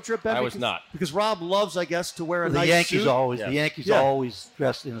on that road trip, Ben? I was not. Because Rob loves, I guess, to wear a nice Yankees suit. The Yankees always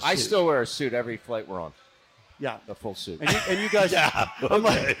dressed in a suit. I still wear a suit every flight we're on. Yeah, a full suit. And you guys, I'm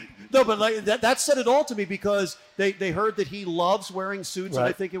like, no, but like that said it all to me because they heard that he loves wearing suits, and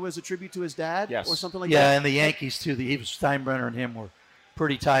I think it was a tribute to his dad or something like that. Yeah, and the Yankees too. Steinbrenner and him were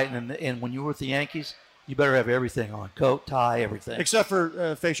pretty tight, and when you were with the Yankees, you better have everything on: coat, tie, everything, except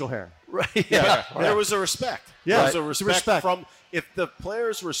for facial hair. Right? Yeah. There was a respect. Yeah, there was a respect from. If the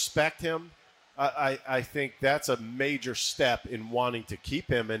players respect him, I think that's a major step in wanting to keep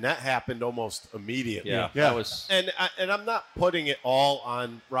him, and that happened almost immediately. Yeah. That was. And I'm not putting it all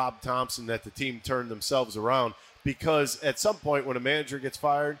on Rob Thompson that the team turned themselves around, because at some point when a manager gets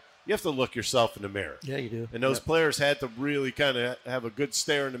fired, you have to look yourself in the mirror. Yeah, you do. And those players had to really kind of have a good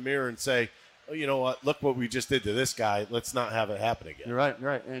stare in the mirror and say, oh, you know what, look what we just did to this guy. Let's not have it happen again. You're right,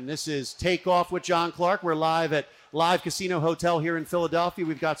 right. And this is Takeoff with John Clark. We're live at Live Casino Hotel here in Philadelphia.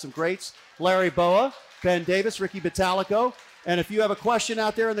 We've got some greats: Larry Boa, Ben Davis, Ricky Batalico. And if you have a question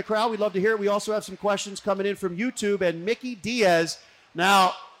out there in the crowd, we'd love to hear it. We also have some questions coming in from YouTube. And Mickey Diaz,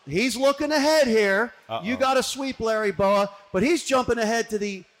 now he's looking ahead here. You got a sweep, Larry Boa, but he's jumping ahead to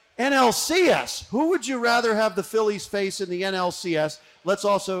the NLCS. Who would you rather have the Phillies face in the NLCS? Let's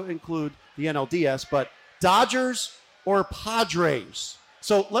also include the NLDS, but Dodgers or Padres?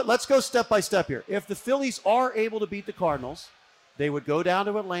 So let's go step by step here. If the Phillies are able to beat the Cardinals, they would go down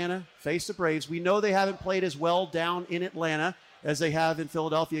to Atlanta, face the Braves. We know they haven't played as well down in Atlanta as they have in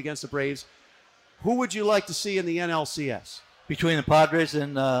Philadelphia against the Braves. Who would you like to see in the NLCS? Between the Padres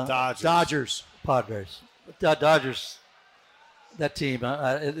and Dodgers. Padres. Dodgers, that team,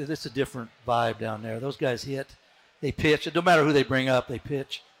 it's a different vibe down there. Those guys hit. They pitch. No matter who they bring up, they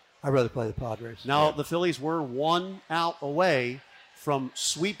pitch. I'd rather play the Padres. Now, the Phillies were 1 out away from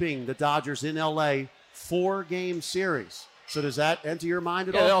sweeping the Dodgers in L.A. 4-game series. So does that enter your mind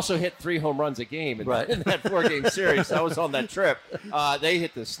at all? They also hit 3 home runs a game in that 4-game series. I was on that trip. They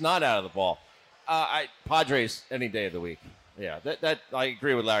hit the snot out of the ball. Padres any day of the week. Yeah, that I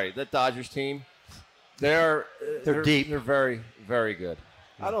agree with Larry. That Dodgers team, they're deep. They're very, very good.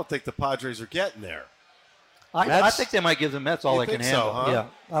 I don't think the Padres are getting there. I think they might give the Mets all they can handle. So, huh?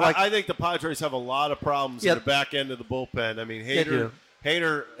 Yeah, I think the Padres have a lot of problems in the back end of the bullpen. I mean,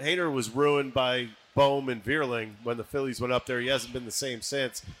 Hader was ruined by Bohm and Vierling when the Phillies went up there. He hasn't been the same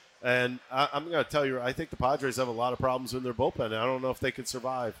since. And I'm going to tell you, I think the Padres have a lot of problems in their bullpen. I don't know if they can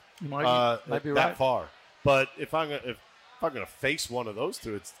survive might be that far. But if I'm going to face one of those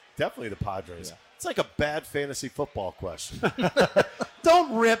two, it's definitely the Padres. Yeah. It's like a bad fantasy football question.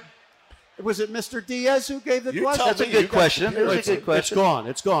 Don't rip. Was it Mr. Diaz who gave the question? That's a good question. It's gone.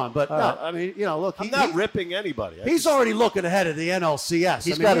 It's gone. But no, I mean, look, I'm not ripping anybody. He's already looking ahead of the NLCS.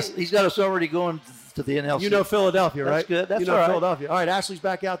 He's got us already going to the NLCS. You know Philadelphia, right? That's good. That's all right. Philadelphia. All right, Ashley's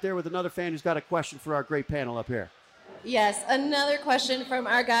back out there with another fan who's got a question for our great panel up here. Yes, another question from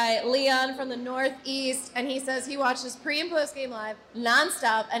our guy, Leon from the Northeast, and he says he watches pre- and post-game live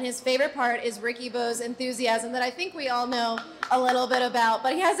nonstop, and his favorite part is Ricky Bo's enthusiasm that I think we all know a little bit about,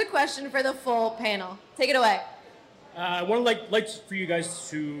 but he has a question for the full panel. Take it away. I would like for you guys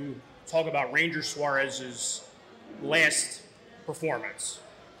to talk about Ranger Suarez's last performance.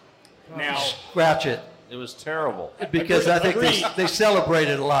 Now, scratch it. It was terrible. Because I think they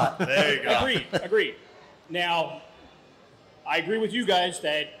celebrated a lot. There you go. Agreed. Now, I agree with you guys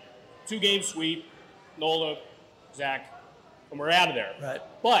that 2-game sweep, Nola, Zach, and we're out of there. Right.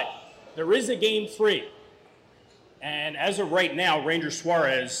 But there is a game 3. And as of right now, Ranger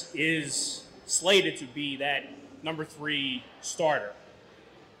Suarez is slated to be that number 3 starter.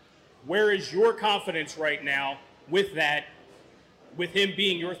 Where is your confidence right now with that, with him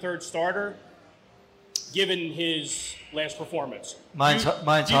being your 3rd starter, given his last performance? Mine's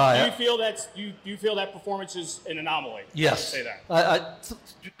high. Do you feel that performance is an anomaly? Yes. Say that.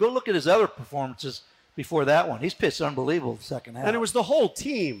 Go look at his other performances before that one. He's pitched unbelievable the second half. And it was the whole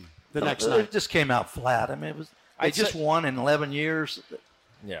team the next night. It just came out flat. I mean, they just won in 11 years.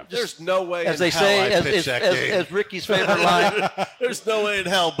 Yeah. There's no way as in they hell say, I pitched that game. as Ricky's favorite line. There's no way in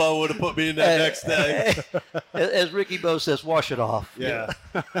hell Bo would have put me in that next day. As Ricky Bo says, wash it off. Yeah.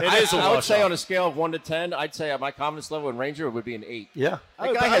 I would say on a scale of 1 to 10, I'd say my confidence level in Ranger would be an 8. Yeah.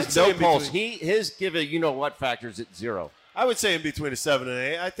 That guy has no pulse. His give a you-know-what factor is at 0. I would say in between a 7 and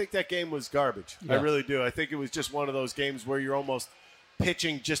 8. I think that game was garbage. Yeah. I really do. I think it was just one of those games where you're almost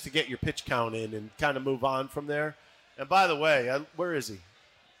pitching just to get your pitch count in and kind of move on from there. And by the way, where is he?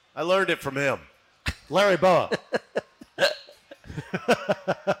 I learned it from him. Larry Boa.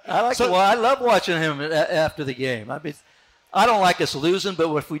 I love watching him after the game. I mean, I don't like us losing,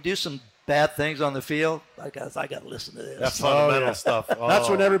 but if we do some bad things on the field, I got to listen to this. That's fundamental stuff. That's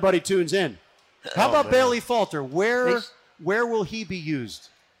when everybody tunes in. How about Bailey Falter? Where will he be used?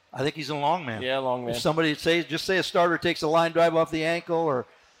 I think he's a long man. Yeah, long man. If somebody say a starter takes a line drive off the ankle or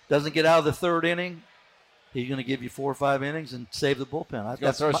doesn't get out of the 3rd inning, he's going to give you 4 or 5 innings and save the bullpen. He's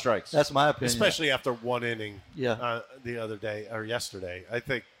going to throw strikes. That's my opinion. Especially after 1 inning the the other day or yesterday. I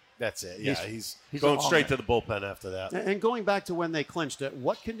think That's it. Yeah, he's he's going a straight long to the bullpen after that. And going back to when they clinched it,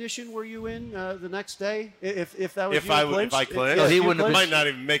 what condition were you in the next day? If that was If you I clinched? clinched, No, he wouldn't have might not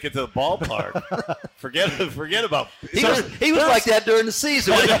even make it to the ballpark. forget about. He was like that during the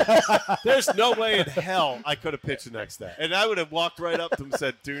season. There's no way in hell I could have pitched the next day, and I would have walked right up to him and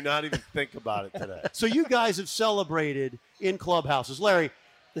said, "Do not even think about it today." So you guys have celebrated in clubhouses. Larry,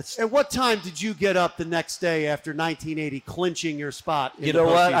 at what time did you get up the next day after 1980 clinching your spot? You know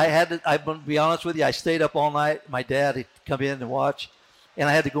what? I'm going to be honest with you. I stayed up all night. My dad had come in and watch. And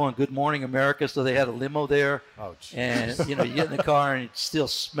I had to go on Good Morning America, so they had a limo there. Oh, and, you get in the car and you still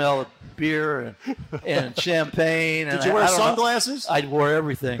smell beer and champagne. Did and you wear I don't know. sunglasses? I wore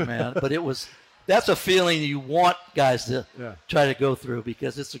everything, man. But that's a feeling you want guys to try to go through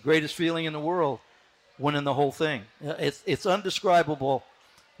because it's the greatest feeling in the world, winning the whole thing. It's indescribable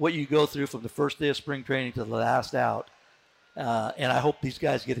what you go through from the first day of spring training to the last out. And I hope these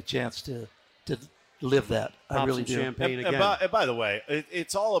guys get a chance to live that. I really do. Champagne And again. by the way,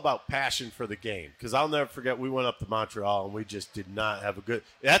 it's all about passion for the game. Because I'll never forget, we went up to Montreal and we just did not have a good.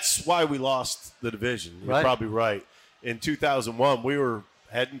 That's why we lost the division. You're probably right. In 2001, we were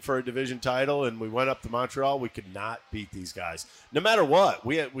heading for a division title, and we went up to Montreal. We could not beat these guys, no matter what.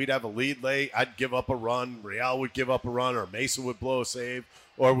 We'd have a lead late. I'd give up a run. Real would give up a run, or Mason would blow a save,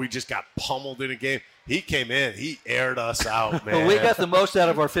 or we just got pummeled in a game. He came in. He aired us out, man. Well, we got the most out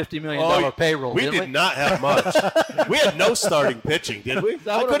of our $50 million payroll. We did not have much. We had no starting pitching, did we?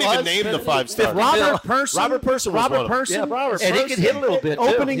 I couldn't even name the 5 starters. Robert Person. Robert Person was one of them. Yeah, Robert and he could hit a little bit, too.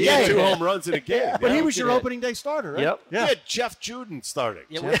 Opening He day. had 2 home runs in a game. But he was your opening day starter, right? Yep. We had Jeff Juden starting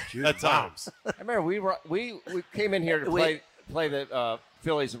at times. I remember we came in here to play the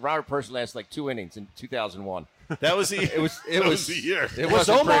Phillies. Robert Person lasted like 2 innings in 2001. That was the It was the year. It Was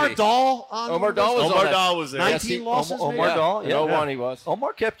Omar Dahl on? Omar Dahl was Omar on Dahl was there. 19 losses, Omar maybe? Dahl. In 01 he was.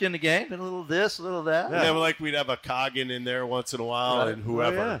 Omar kept you in the game. A little this, a little that. And then we'd have a Coggin in there once in a while, and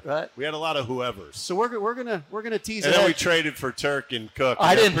whoever. Oh, Right. We had a lot of whoever's. So we're gonna tease And it. then we traded for Turk and Cook. I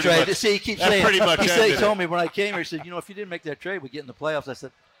and that didn't pretty trade. much- See, he keeps that saying. pretty much He ended told it. me when I came here, he said, if you didn't make that trade, we get in the playoffs. I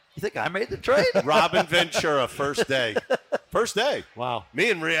said, you think I made the trade? Robin Ventura, first day. First day. Wow. Me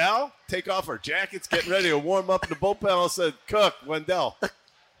and Real take off our jackets, getting ready to warm up in the bullpen. I said, Cook, Wendell,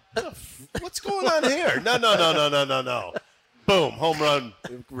 what's going on here? No. Boom, home run.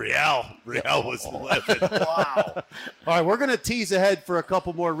 Real was livid. Wow. All right, we're going to tease ahead for a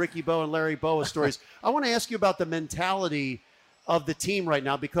couple more Ricky Bo and Larry Boa stories. I want to ask you about the mentality of the team right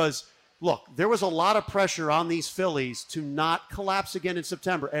now because, look, there was a lot of pressure on these Phillies to not collapse again in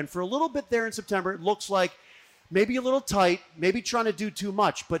September. And for a little bit there in September, it looks like maybe a little tight, maybe trying to do too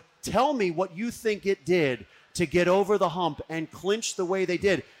much. But tell me what you think it did to get over the hump and clinch the way they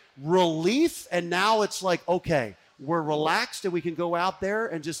did. Relief, and now it's like, okay, we're relaxed and we can go out there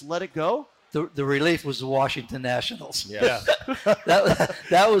and just let it go? The relief was the Washington Nationals. Yeah.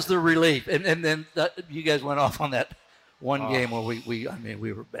 that was the relief. And then you guys went off on that one game where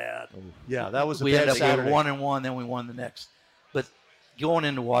we were bad. Yeah, that was a we bad ended up Saturday. with 1-1, then we won the next. But going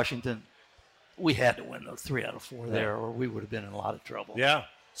into Washington, we had to win those 3 out of 4 there, or we would have been in a lot of trouble. Yeah.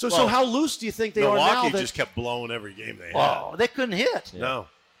 So how loose do you think they are now? Milwaukee That, just kept blowing every game they had. Oh, they couldn't hit. No.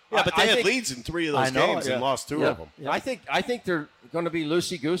 Yeah, but they I had think- leads in 3 of I those know, games and lost 2 of them. Yeah. I think they're going to be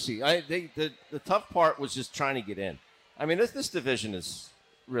loosey goosey. The tough part was just trying to get in. I mean, this division is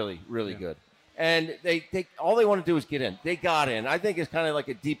really good, and they all they want to do is get in. They got in. I think it's kind of like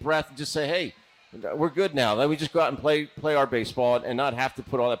a deep breath and just say, hey, we're good now. Let me just go out and play our baseball and not have to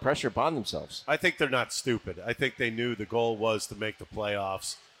put all that pressure upon themselves. I think they're not stupid. I think they knew the goal was to make the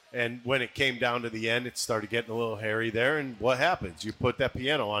playoffs. And when it came down to the end, it started getting a little hairy there. And what happens? You put that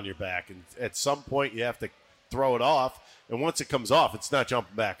piano on your back, and at some point you have to throw it off. And once it comes off, it's not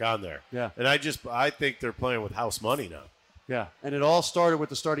jumping back on there. Yeah. And I think they're playing with house money now. Yeah, and it all started with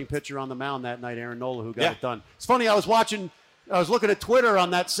the starting pitcher on the mound that night, Aaron Nola, who got it done. It's funny, I was looking at Twitter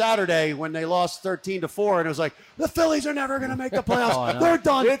on that Saturday when they lost 13-4, and it was like, the Phillies are never going to make the playoffs. They're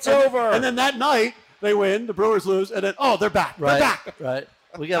done. It's over. And then that night, they win, the Brewers lose, and then, they're back. Right, They're back. right.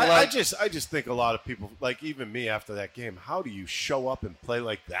 We got a lot. I just think a lot of people, like even me after that game, how do you show up and play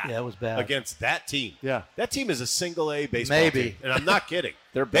like that? Yeah, it was bad. Against that team. Yeah. That team is a single-A baseball Maybe. team. And I'm not kidding.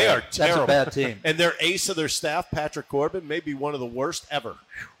 They bad. are terrible. That's a bad team. And their ace of their staff, Patrick Corbin, may be one of the worst ever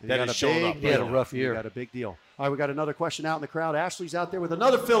that has shown up. He had a rough year. He got a big deal. All right, we got another question out in the crowd. Ashley's out there with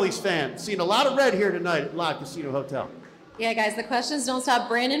another Phillies fan. Seen a lot of red here tonight at Live Casino Hotel. Yeah, guys, the questions don't stop.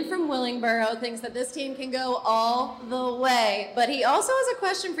 Brandon from Willingboro thinks that this team can go all the way. But he also has a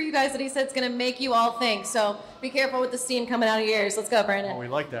question for you guys that he said is going to make you all think. So be careful with the steam coming out of your ears. Let's go, Brandon. Oh, we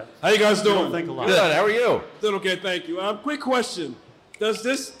like that. How you guys We doing? don't think a lot. Good. How are you? Doing okay, thank you. Quick question. Does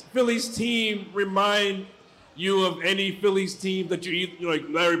this Phillies team remind you of any Phillies team that like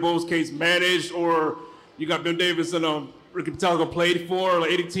Larry Bowa's case, managed, or you got Bill Davis and Ricky Pitalico played for,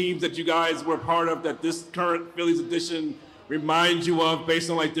 like any teams that you guys were part of that this current Phillies edition reminds you of, based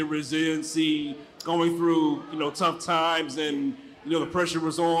on like the resiliency, going through tough times, and the pressure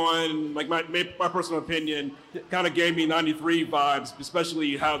was on? Like my personal opinion, kind of gave me '93 vibes,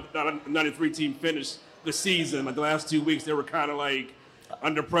 especially how the '93 team finished the season. Like the last 2 weeks, they were kind of like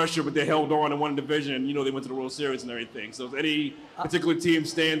under pressure, but they held on and won the division. They went to the World Series and everything. So if any particular team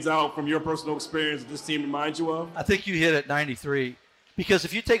stands out from your personal experience that this team reminds you of? I think you hit it 93. Because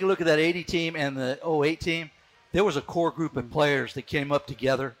if you take a look at that 80 team and the 08 team, there was a core group of players that came up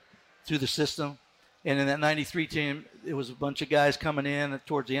together through the system. And in that 93 team, it was a bunch of guys coming in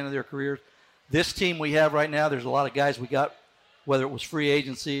towards the end of their careers. This team we have right now, there's a lot of guys we got, whether it was free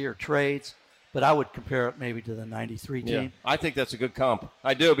agency or trades. But I would compare it maybe to the 93 team. Yeah, I think that's a good comp.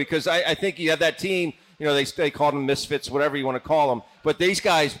 I do, because I think you have that team, they called them misfits, whatever you want to call them. But these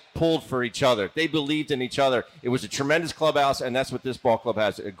guys pulled for each other. They believed in each other. It was a tremendous clubhouse, and that's what this ball club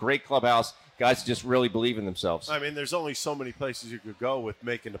has, a great clubhouse. Guys just really believe in themselves. I mean, there's only so many places you could go with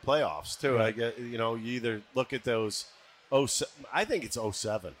making the playoffs, too. Right. I get, you either look at those, I think it's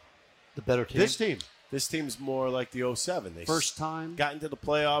 07. The better team? This team's more like the 07. They first time got into the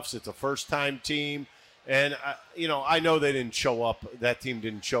playoffs. It's a first-time team. And, I know they didn't show up. That team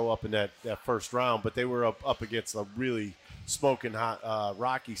didn't show up in that first round, but they were up against a really smoking hot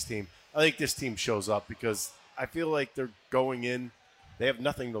Rockies team. I think this team shows up because I feel like they're going in. They have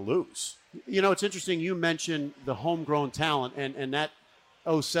nothing to lose. It's interesting. You mentioned the homegrown talent and that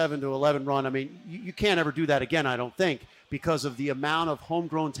 07 to 11 run. I mean, you can't ever do that again, I don't think, because of the amount of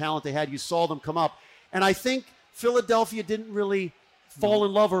homegrown talent they had. You saw them come up. And I think Philadelphia didn't really fall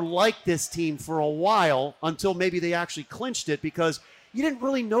in love or like this team for a while until maybe they actually clinched it, because you didn't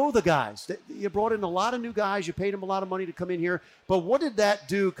really know the guys. You brought in a lot of new guys. You paid them a lot of money to come in here. But what did that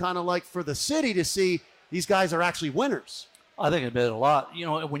do kind of like for the city to see these guys are actually winners? I think it did a lot.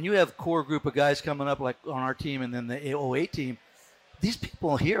 When you have a core group of guys coming up like on our team and then the 08 team, these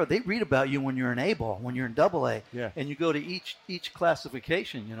people here, they read about you when you're in A-ball, when you're in AA. Yeah. And you go to each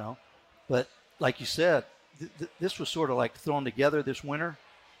classification, But like you said, this was sort of like thrown together this winter.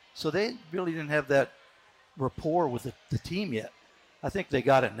 So they really didn't have that rapport with the team yet. I think they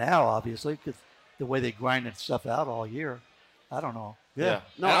got it now, obviously, because the way they grinded stuff out all year. I don't know. Yeah.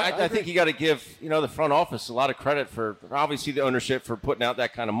 No, I think you got to give, the front office a lot of credit for, obviously, the ownership for putting out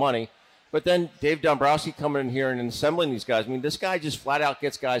that kind of money. But then Dave Dombrowski coming in here and assembling these guys. I mean, this guy just flat out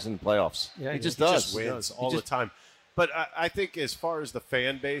gets guys in the playoffs. Yeah, he just does. He just wins all the time. But I think as far as the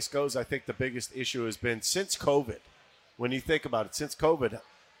fan base goes, I think the biggest issue has been since COVID. When you think about it, since COVID,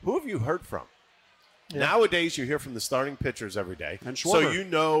 who have you heard from? Yeah. Nowadays, you hear from the starting pitchers every day, and so you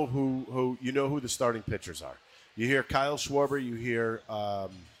know who the starting pitchers are. You hear Kyle Schwarber, you hear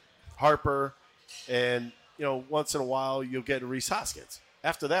Harper, and once in a while you'll get Rhys Hoskins.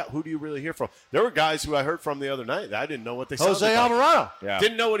 After that, who do you really hear from? There were guys who I heard from the other night that I didn't know what they sounded like. Jose Alvarado. Yeah.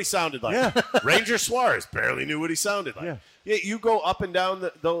 Didn't know what he sounded like. Yeah. Ranger Suarez barely knew what he sounded like. Yeah, you go up and down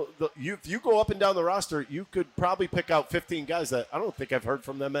if you go up and down the roster, you could probably pick out 15 guys that I don't think I've heard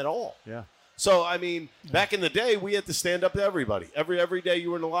from them at all. Yeah. So, I mean, back in the day, we had to stand up to everybody. Every day you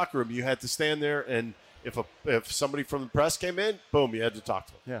were in the locker room, you had to stand there, and if somebody from the press came in, boom, you had to talk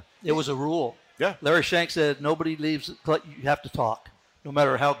to them. Yeah. It was a rule. Yeah. Larry Shank said nobody leaves. You have to talk, no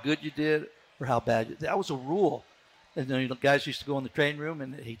matter how good you did or how bad you did. That was a rule. And then guys used to go in the training room,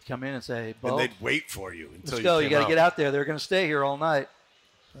 and he'd come in and say, hey, Bo, and they'd wait for you until let's go. You got got to get out there. They're going to stay here all night.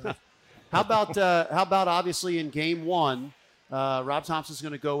 How about obviously in game one, Rob Thompson's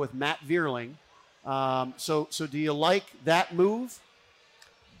going to go with Matt Vierling. So do you like that move?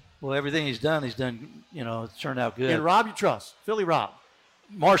 Well, everything he's done, it's turned out good. And Rob you trust. Philly Rob.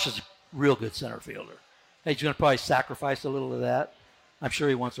 Marsh is a real good center fielder. He's going to probably sacrifice a little of that. I'm sure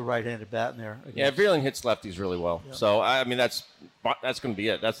he wants a right-handed bat in there. Yeah, Vierling hits lefties really well. Yeah. So, I mean, that's going to be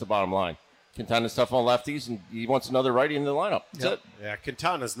it. That's the bottom line. Quintana's tough on lefties, and he wants another righty in the lineup. That's it. Yeah,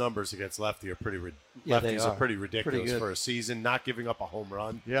 Quintana's numbers against lefty are pretty ridiculous for a season, not giving up a home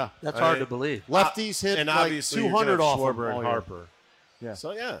run. Yeah. That's hard to believe. Lefties hit and like obviously 200 off Schwarber and and Harper. Yeah.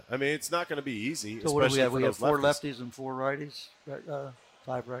 So, yeah, I mean, it's not going to be easy. So what do we have? We have 4 lefties. lefties and 4 righties,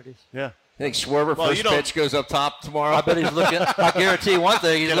 5 righties. Yeah. I think Schwarber first pitch goes up top tomorrow. I bet he's looking. I guarantee one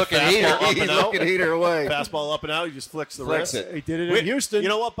thing: he's looking heater. He's looking heater away. Fastball up and out. He just flicks the wrist. He did it in Houston. You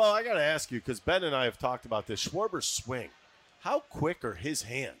know what, Bo? I got to ask you because Ben and I have talked about this. Schwarber's swing. How quick are his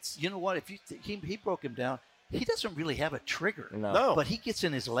hands? You know what? If he broke him down, he doesn't really have a trigger. No. But he gets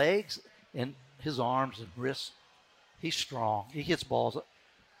in his legs and his arms and wrists. He's strong. He hits balls.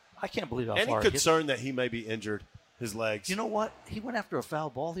 I can't believe how Any far he hits. concern that he may be injured, his legs? You know what? He went after a foul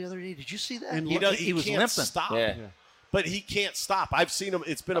ball the other day. Did you see that? And he was can't limping. stop. Yeah. But he can't stop. I've seen him.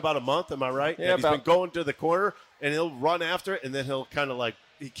 It's been about a month. Am I right? Yeah, And he's been going to the corner, and he'll run after it, and then he'll kind of like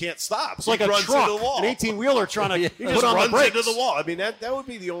he can't stop. It's like a runs truck, into the wall. an 18-wheeler trying to He put just on the runs brakes. into the wall. I mean, that would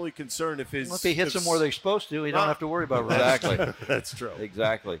be the only concern if his. Well, if he hits them where they're supposed to, he don't have to worry about running. Exactly. That's true.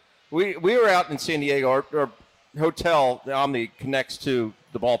 Exactly. We were out in San Diego. Our hotel, the Omni, connects to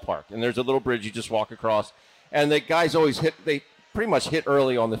the ballpark, and there's a little bridge you just walk across. And the guys always hit. They pretty much hit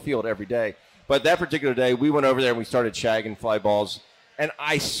early on the field every day. But that particular day, we went over there and we started shagging fly balls. And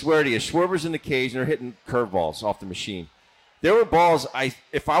I swear to you, Schwarber's in the cage, and they're hitting curveballs off the machine. There were balls,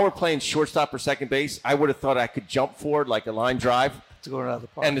 if I were playing shortstop or second base, I would have thought I could jump forward like a line drive. It's going out of the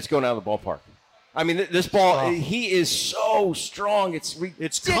park. And it's going out of the ballpark. I mean, this ball, he is so strong. It's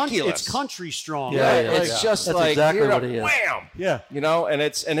ridiculous. It's country strong. Yeah, it's just That's like, exactly what he is. wham! Yeah. You know, and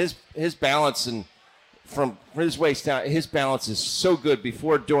his balance and from his waist down, his balance is so good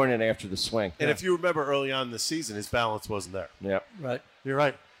before, during, and after the swing. And if you remember early on in the season, his balance wasn't there. Yeah. Right. You're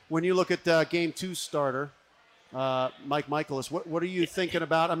right. When you look at Game 2 starter, Mike Michaelis, what are you thinking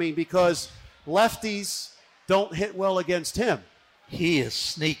about? I mean, because lefties don't hit well against him. He is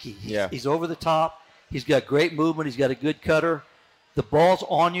sneaky. Yeah. He's over the top. He's got great movement. He's got a good cutter. The ball's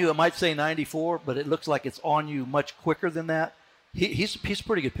on you. It might say 94, but it looks like it's on you much quicker than that. He's a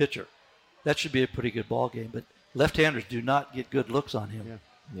pretty good pitcher. That should be a pretty good ball game. But left-handers do not get good looks on him.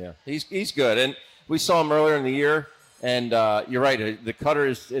 Yeah. He's good. And we saw him earlier in the year. And you're right. The cutter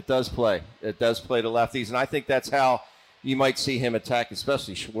it does play. It does play to lefties, and I think that's how you might see him attack,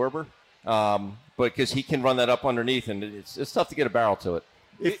 especially Schwarber, but because he can run that up underneath, and it's tough to get a barrel to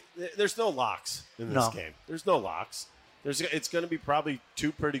it. There's no locks in this game. There's no locks. It's going to be probably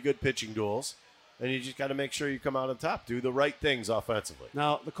two pretty good pitching duels, and you just got to make sure you come out on top. Do the right things offensively.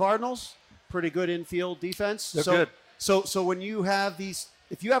 Now, the Cardinals, pretty good infield defense. They're good. So when you have these,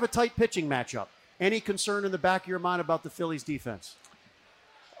 if you have a tight pitching matchup, any concern in the back of your mind about the Phillies defense?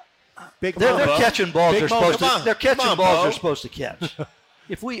 They're catching balls they're supposed to. They're catching balls they're supposed to catch.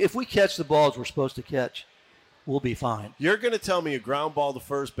 If we catch the balls we're supposed to catch, we'll be fine. You're going to tell me a ground ball to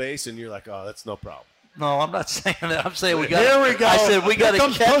first base, and you're like, oh, that's no problem. No, I'm not saying that. I'm saying we got. There we go. I said we got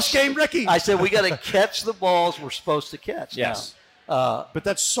to catch. Post-game Ricky. I said we got to catch the balls we're supposed to catch. Yes. But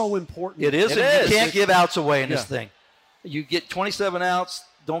that's so important. It is. It and is. You can't give outs away in this thing. You get 27 outs.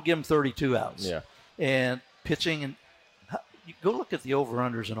 Don't give them 32 outs. Yeah. And pitching, and you go look at the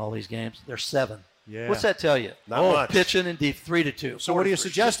over-unders in all these games. They're 7. Yeah. What's that tell you? Not much. Pitching and deep 3-2. So what are you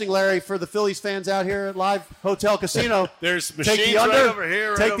suggesting, Larry, for the Phillies fans out here at Live Hotel Casino? There's Take machines the under. right over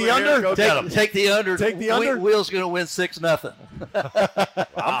here. Take the under. Go get 'em. Take the under. Take the under. Wheel's going to win 6-0.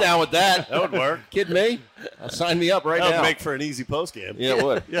 I'm down with that. That would work. Kidding me? Sign me up right That would now. make for an easy post game. Yeah, it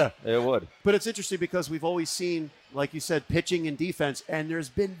would. Yeah. It would. But it's interesting because we've always seen, like you said, pitching and defense, and there's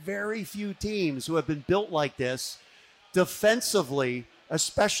been very few teams who have been built like this defensively,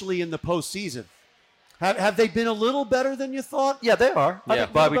 especially in the postseason. Have they been a little better than you thought? Yeah, they are. I Yeah.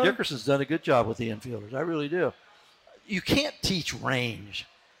 think Bobby Better? Dickerson's done a good job with the infielders. I really do. You can't teach range.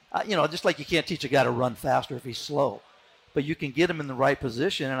 Just like you can't teach a guy to run faster if he's slow. But you can get him in the right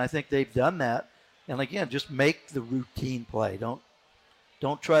position, and I think they've done that. And, again, just make the routine play.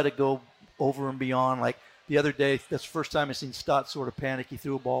 Don't try to go over and beyond. Like the other day, that's the first time I've seen Stott sort of panic. He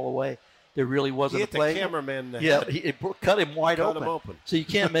threw a ball away. There really wasn't He a hit the play. cameraman in the Yeah, head. it cut him wide Cut open. him open. So you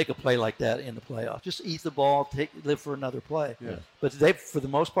can't make a play like that in the playoffs. Just eat the ball, live for another play. Yeah. But for the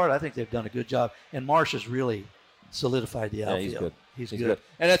most part, I think they've done a good job. And Marsh has really solidified the outfield. Yeah, he's good. He's He's good. good.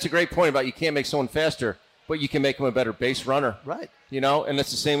 And that's a great point about you can't make someone faster, but you can make him a better base runner. Right. And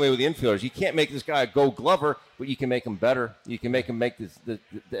that's the same way with the infielders. You can't make this guy a Gold Glover, but you can make him better. You can make him make the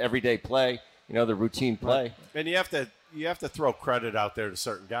everyday play, the routine play. And you have to throw credit out there to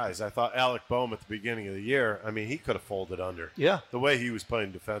certain guys. I thought Alec Boehm at the beginning of the year, he could have folded under. Yeah. The way he was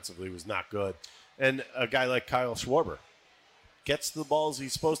playing defensively was not good. And a guy like Kyle Schwarber gets the balls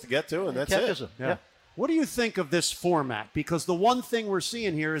he's supposed to get to, and that's Catches it. them. Yeah. What do you think of this format? Because the one thing we're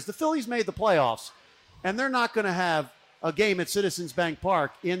seeing here is the Phillies made the playoffs, and they're not going to have a game at Citizens Bank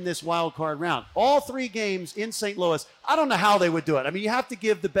Park in this wild card round. All 3 games in St. Louis. I don't know how they would do it. You have to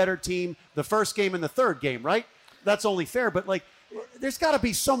give the better team the first game and the third game, right? That's only fair. But, there's got to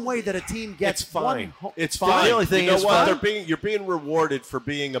be some way that a team gets It's fine. one. It's fine. The only thing you know is what? fine. You're being rewarded for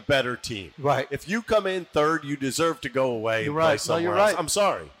being a better team. Right. If you come in third, you deserve to go away and play somewhere you're else. right. I'm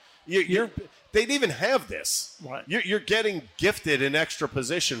sorry. They didn't even have this. Right. You're getting gifted an extra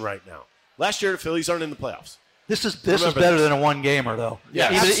position right now. Last year, the Phillies aren't in the playoffs. This is better than a one-gamer, though.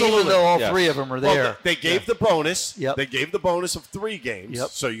 Yeah, even though all three of them are there. Well, they gave the bonus. Yep. They gave the bonus of 3 games. Yep.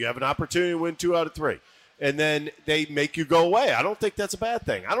 So you have an opportunity to win 2 out of 3. And then they make you go away. I don't think that's a bad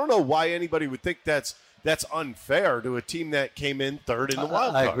thing. I don't know why anybody would think that's unfair to a team that came in third in the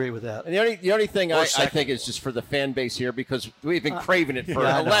wild card. I agree with that. And the only thing I think is just for the fan base here, because we've been craving it for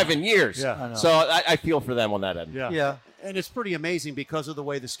 11 years. Yeah. I know. So I feel for them on that end. Yeah. And it's pretty amazing because of the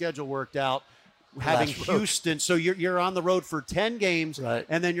way the schedule worked out. Having Houston, so you're on the road for 10 games,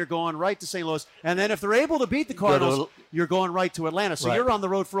 and then you're going right to St. Louis, and then if they're able to beat the Cardinals, you're going right to Atlanta. So you're on the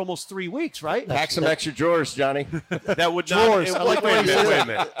road for almost 3 weeks, right? Pack some extra drawers, Johnny. That would Drawers. not. I like wait a the way you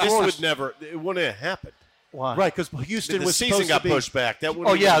minute. said This that. would never. It wouldn't have happened. Why? Right, because Houston the was season supposed got to be pushed back. That wouldn't.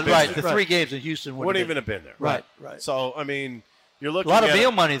 Oh yeah, even right. been The there. 3 games in Houston wouldn't even have been there. Right. So I mean, you're A looking lot of at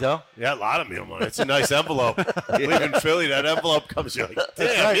meal money, though. Yeah, a lot of meal money. It's a nice envelope. Leaving Philly, that envelope comes. You're like,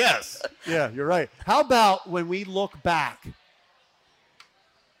 damn, right. yes. Yeah, you're right. How about when we look back?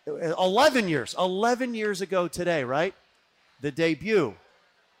 11 years ago today, right? The debut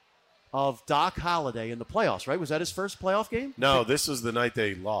of Doc Holliday in the playoffs, right? Was that his first playoff game? No, this was the night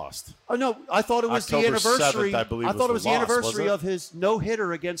they lost. Oh, no, I thought it was October the anniversary. 7th, I believe, I thought it was the loss, anniversary wasn't it? of his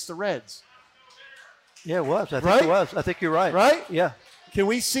no-hitter against the Reds. Yeah, it was. I think Right? it was. I think you're right. Right? Yeah. Can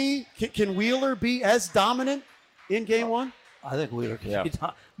we see, can Wheeler be as dominant in game 1? I think Wheeler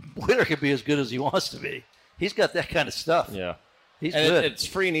can be as good as he wants to be. He's got that kind of stuff. Yeah. He's and good. It's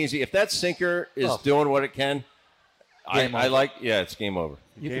free and easy. If that sinker is doing what it can, it's game over.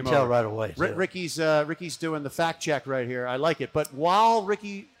 You Game can tell over. right away. too. Ricky's doing the fact check right here. I like it. But while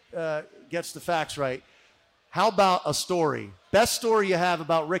Ricky gets the facts right, how about a story? Best story you have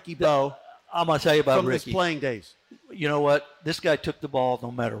about Ricky Bowe I'm going to tell you about from Ricky. his playing days. You know what? This guy took the ball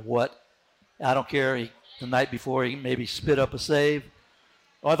no matter what. I don't care. The night before, he maybe spit up a save.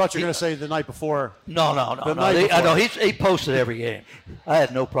 Oh, I thought you were going to say the night before. No. The night before. I know he posted every game. I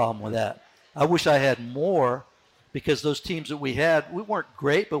had no problem with that. I wish I had more because those teams that we had, we weren't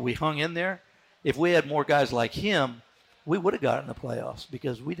great, but we hung in there. If we had more guys like him, we would have gotten the playoffs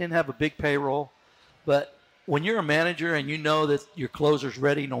because we didn't have a big payroll. But when you're a manager and you know that your closer's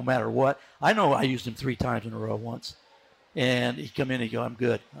ready no matter what, I know I used him 3 times in a row once. And he'd come in and he'd go, I'm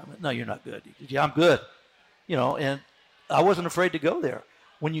good. I'm like, no, you're not good. He goes, yeah, I'm good. You know, and I wasn't afraid to go there.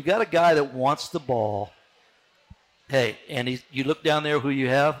 When you got a guy that wants the ball, hey, and you look down there who you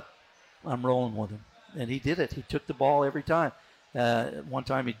have, I'm rolling with him. And he did it. He took the ball every time. One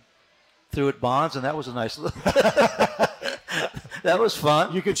time he threw at Bonds, and that was a nice little that was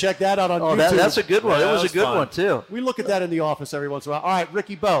fun. You can check that out on YouTube. That's a good one. Yeah, it was a good fun. one, too. We look at that in the office every once in a while. All right,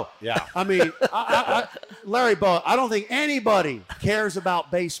 Ricky Bowe. Yeah. I mean, Larry Bowa, I don't think anybody cares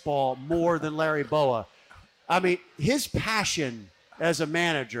about baseball more than Larry Bowa. I mean, his passion as a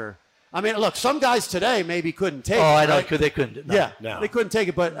manager. I mean, look, some guys today maybe couldn't take it. Oh, I know. Right? They couldn't. No. Yeah, they couldn't take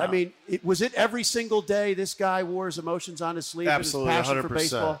it. But, I mean, was it every single day this guy wore his emotions on his sleeve? Absolutely, and his passion for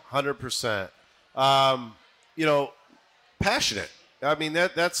baseball? 100%. You know, passionate. I mean,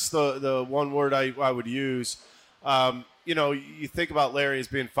 that's the one word I would use. You know, you think about Larry as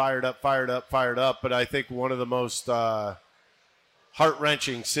being fired up, but I think one of the most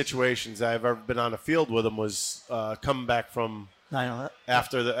heart-wrenching situations I've ever been on a field with him was coming back from 9/11.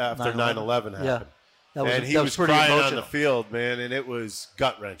 after 9/11 happened. Yeah. He was pretty crying emotional on the field, man, and it was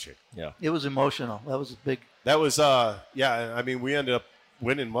gut-wrenching. Yeah. It was emotional. That was a big. That was, I mean, we ended up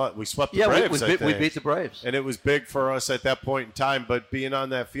winning what? We swept the Braves, I think. We beat the Braves. And it was big for us at that point in time. But being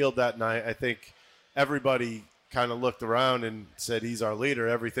on that field that night, I think everybody kind of looked around and said, he's our leader.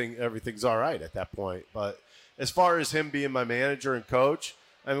 Everything's all right at that point. But as far as him being my manager and coach,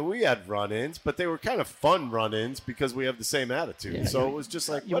 I mean, we had run-ins, but they were kind of fun run-ins because we have the same attitude. Yeah, so it was just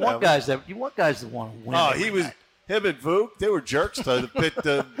like, you whatever. want guys that want to win. Oh, every he was night. him and Vuk. They were jerks to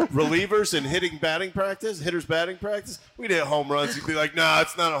the relievers in hitters batting practice. We'd hit home runs. He'd be like, "Nah,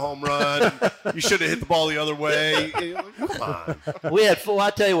 it's not a home run. You should have hit the ball the other way." Like, come on. We had fun.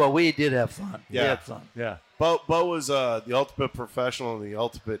 I tell you what, we did have fun. Yeah. We had fun. Yeah. Bo was the ultimate professional and the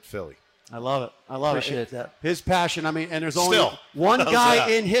ultimate Philly. I love it. Appreciate that. His passion. I mean, and there's only Still. one How's guy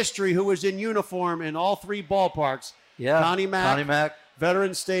that? in history who was in uniform in all 3 ballparks. Yeah. Connie Mack.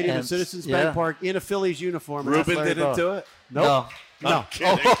 Veterans Stadium and And- Citizens yeah. Bank Park in a Phillies uniform. and that's Ruben Larry didn't Bowa. do it. Nope. No.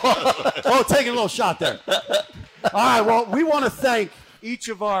 No. Oh, taking a little shot there. All right. Well, we want to thank each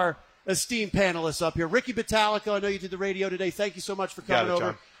of our esteemed panelists up here. Ricky Bottalico, I know you did the radio today. Thank you so much for coming Got it,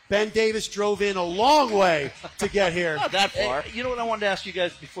 over. John. Ben Davis drove in a long way to get here. Not that far. You know what I wanted to ask you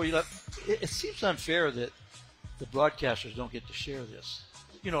guys before you left? It seems unfair that the broadcasters don't get to share this.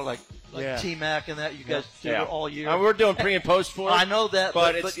 like Yeah. T-Mac and that. You guys do it all year. We're doing pre and post for it. I know that,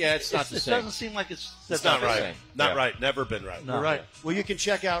 but it's not the same. It doesn't seem like it's not right. the same. Not right. Never been right. You're right. Well, you can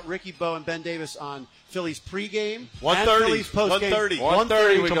check out Ricky Bo and Ben Davis on Phillies pregame, 1:30, Phillies postgame.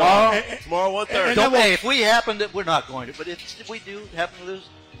 1:30 tomorrow. Tomorrow 1:30. Hey, if we happen to, we're not going to, but if we do happen to lose,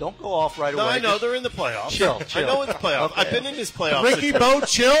 don't go off right away. No, I know Just they're in the playoffs. Chill. I know it's playoffs. Okay. I've been in this playoffs. Ricky Bo,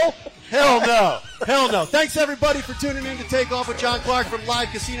 chill? Hell no. Hell no. Thanks, everybody, for tuning in to Take Off with John Clark from Live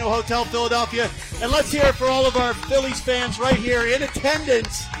Casino Hotel Philadelphia. And let's hear it for all of our Phillies fans right here in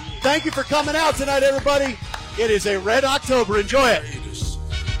attendance. Thank you for coming out tonight, everybody. It is a Red October. Enjoy it.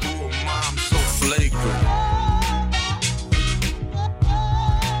 Flagrant.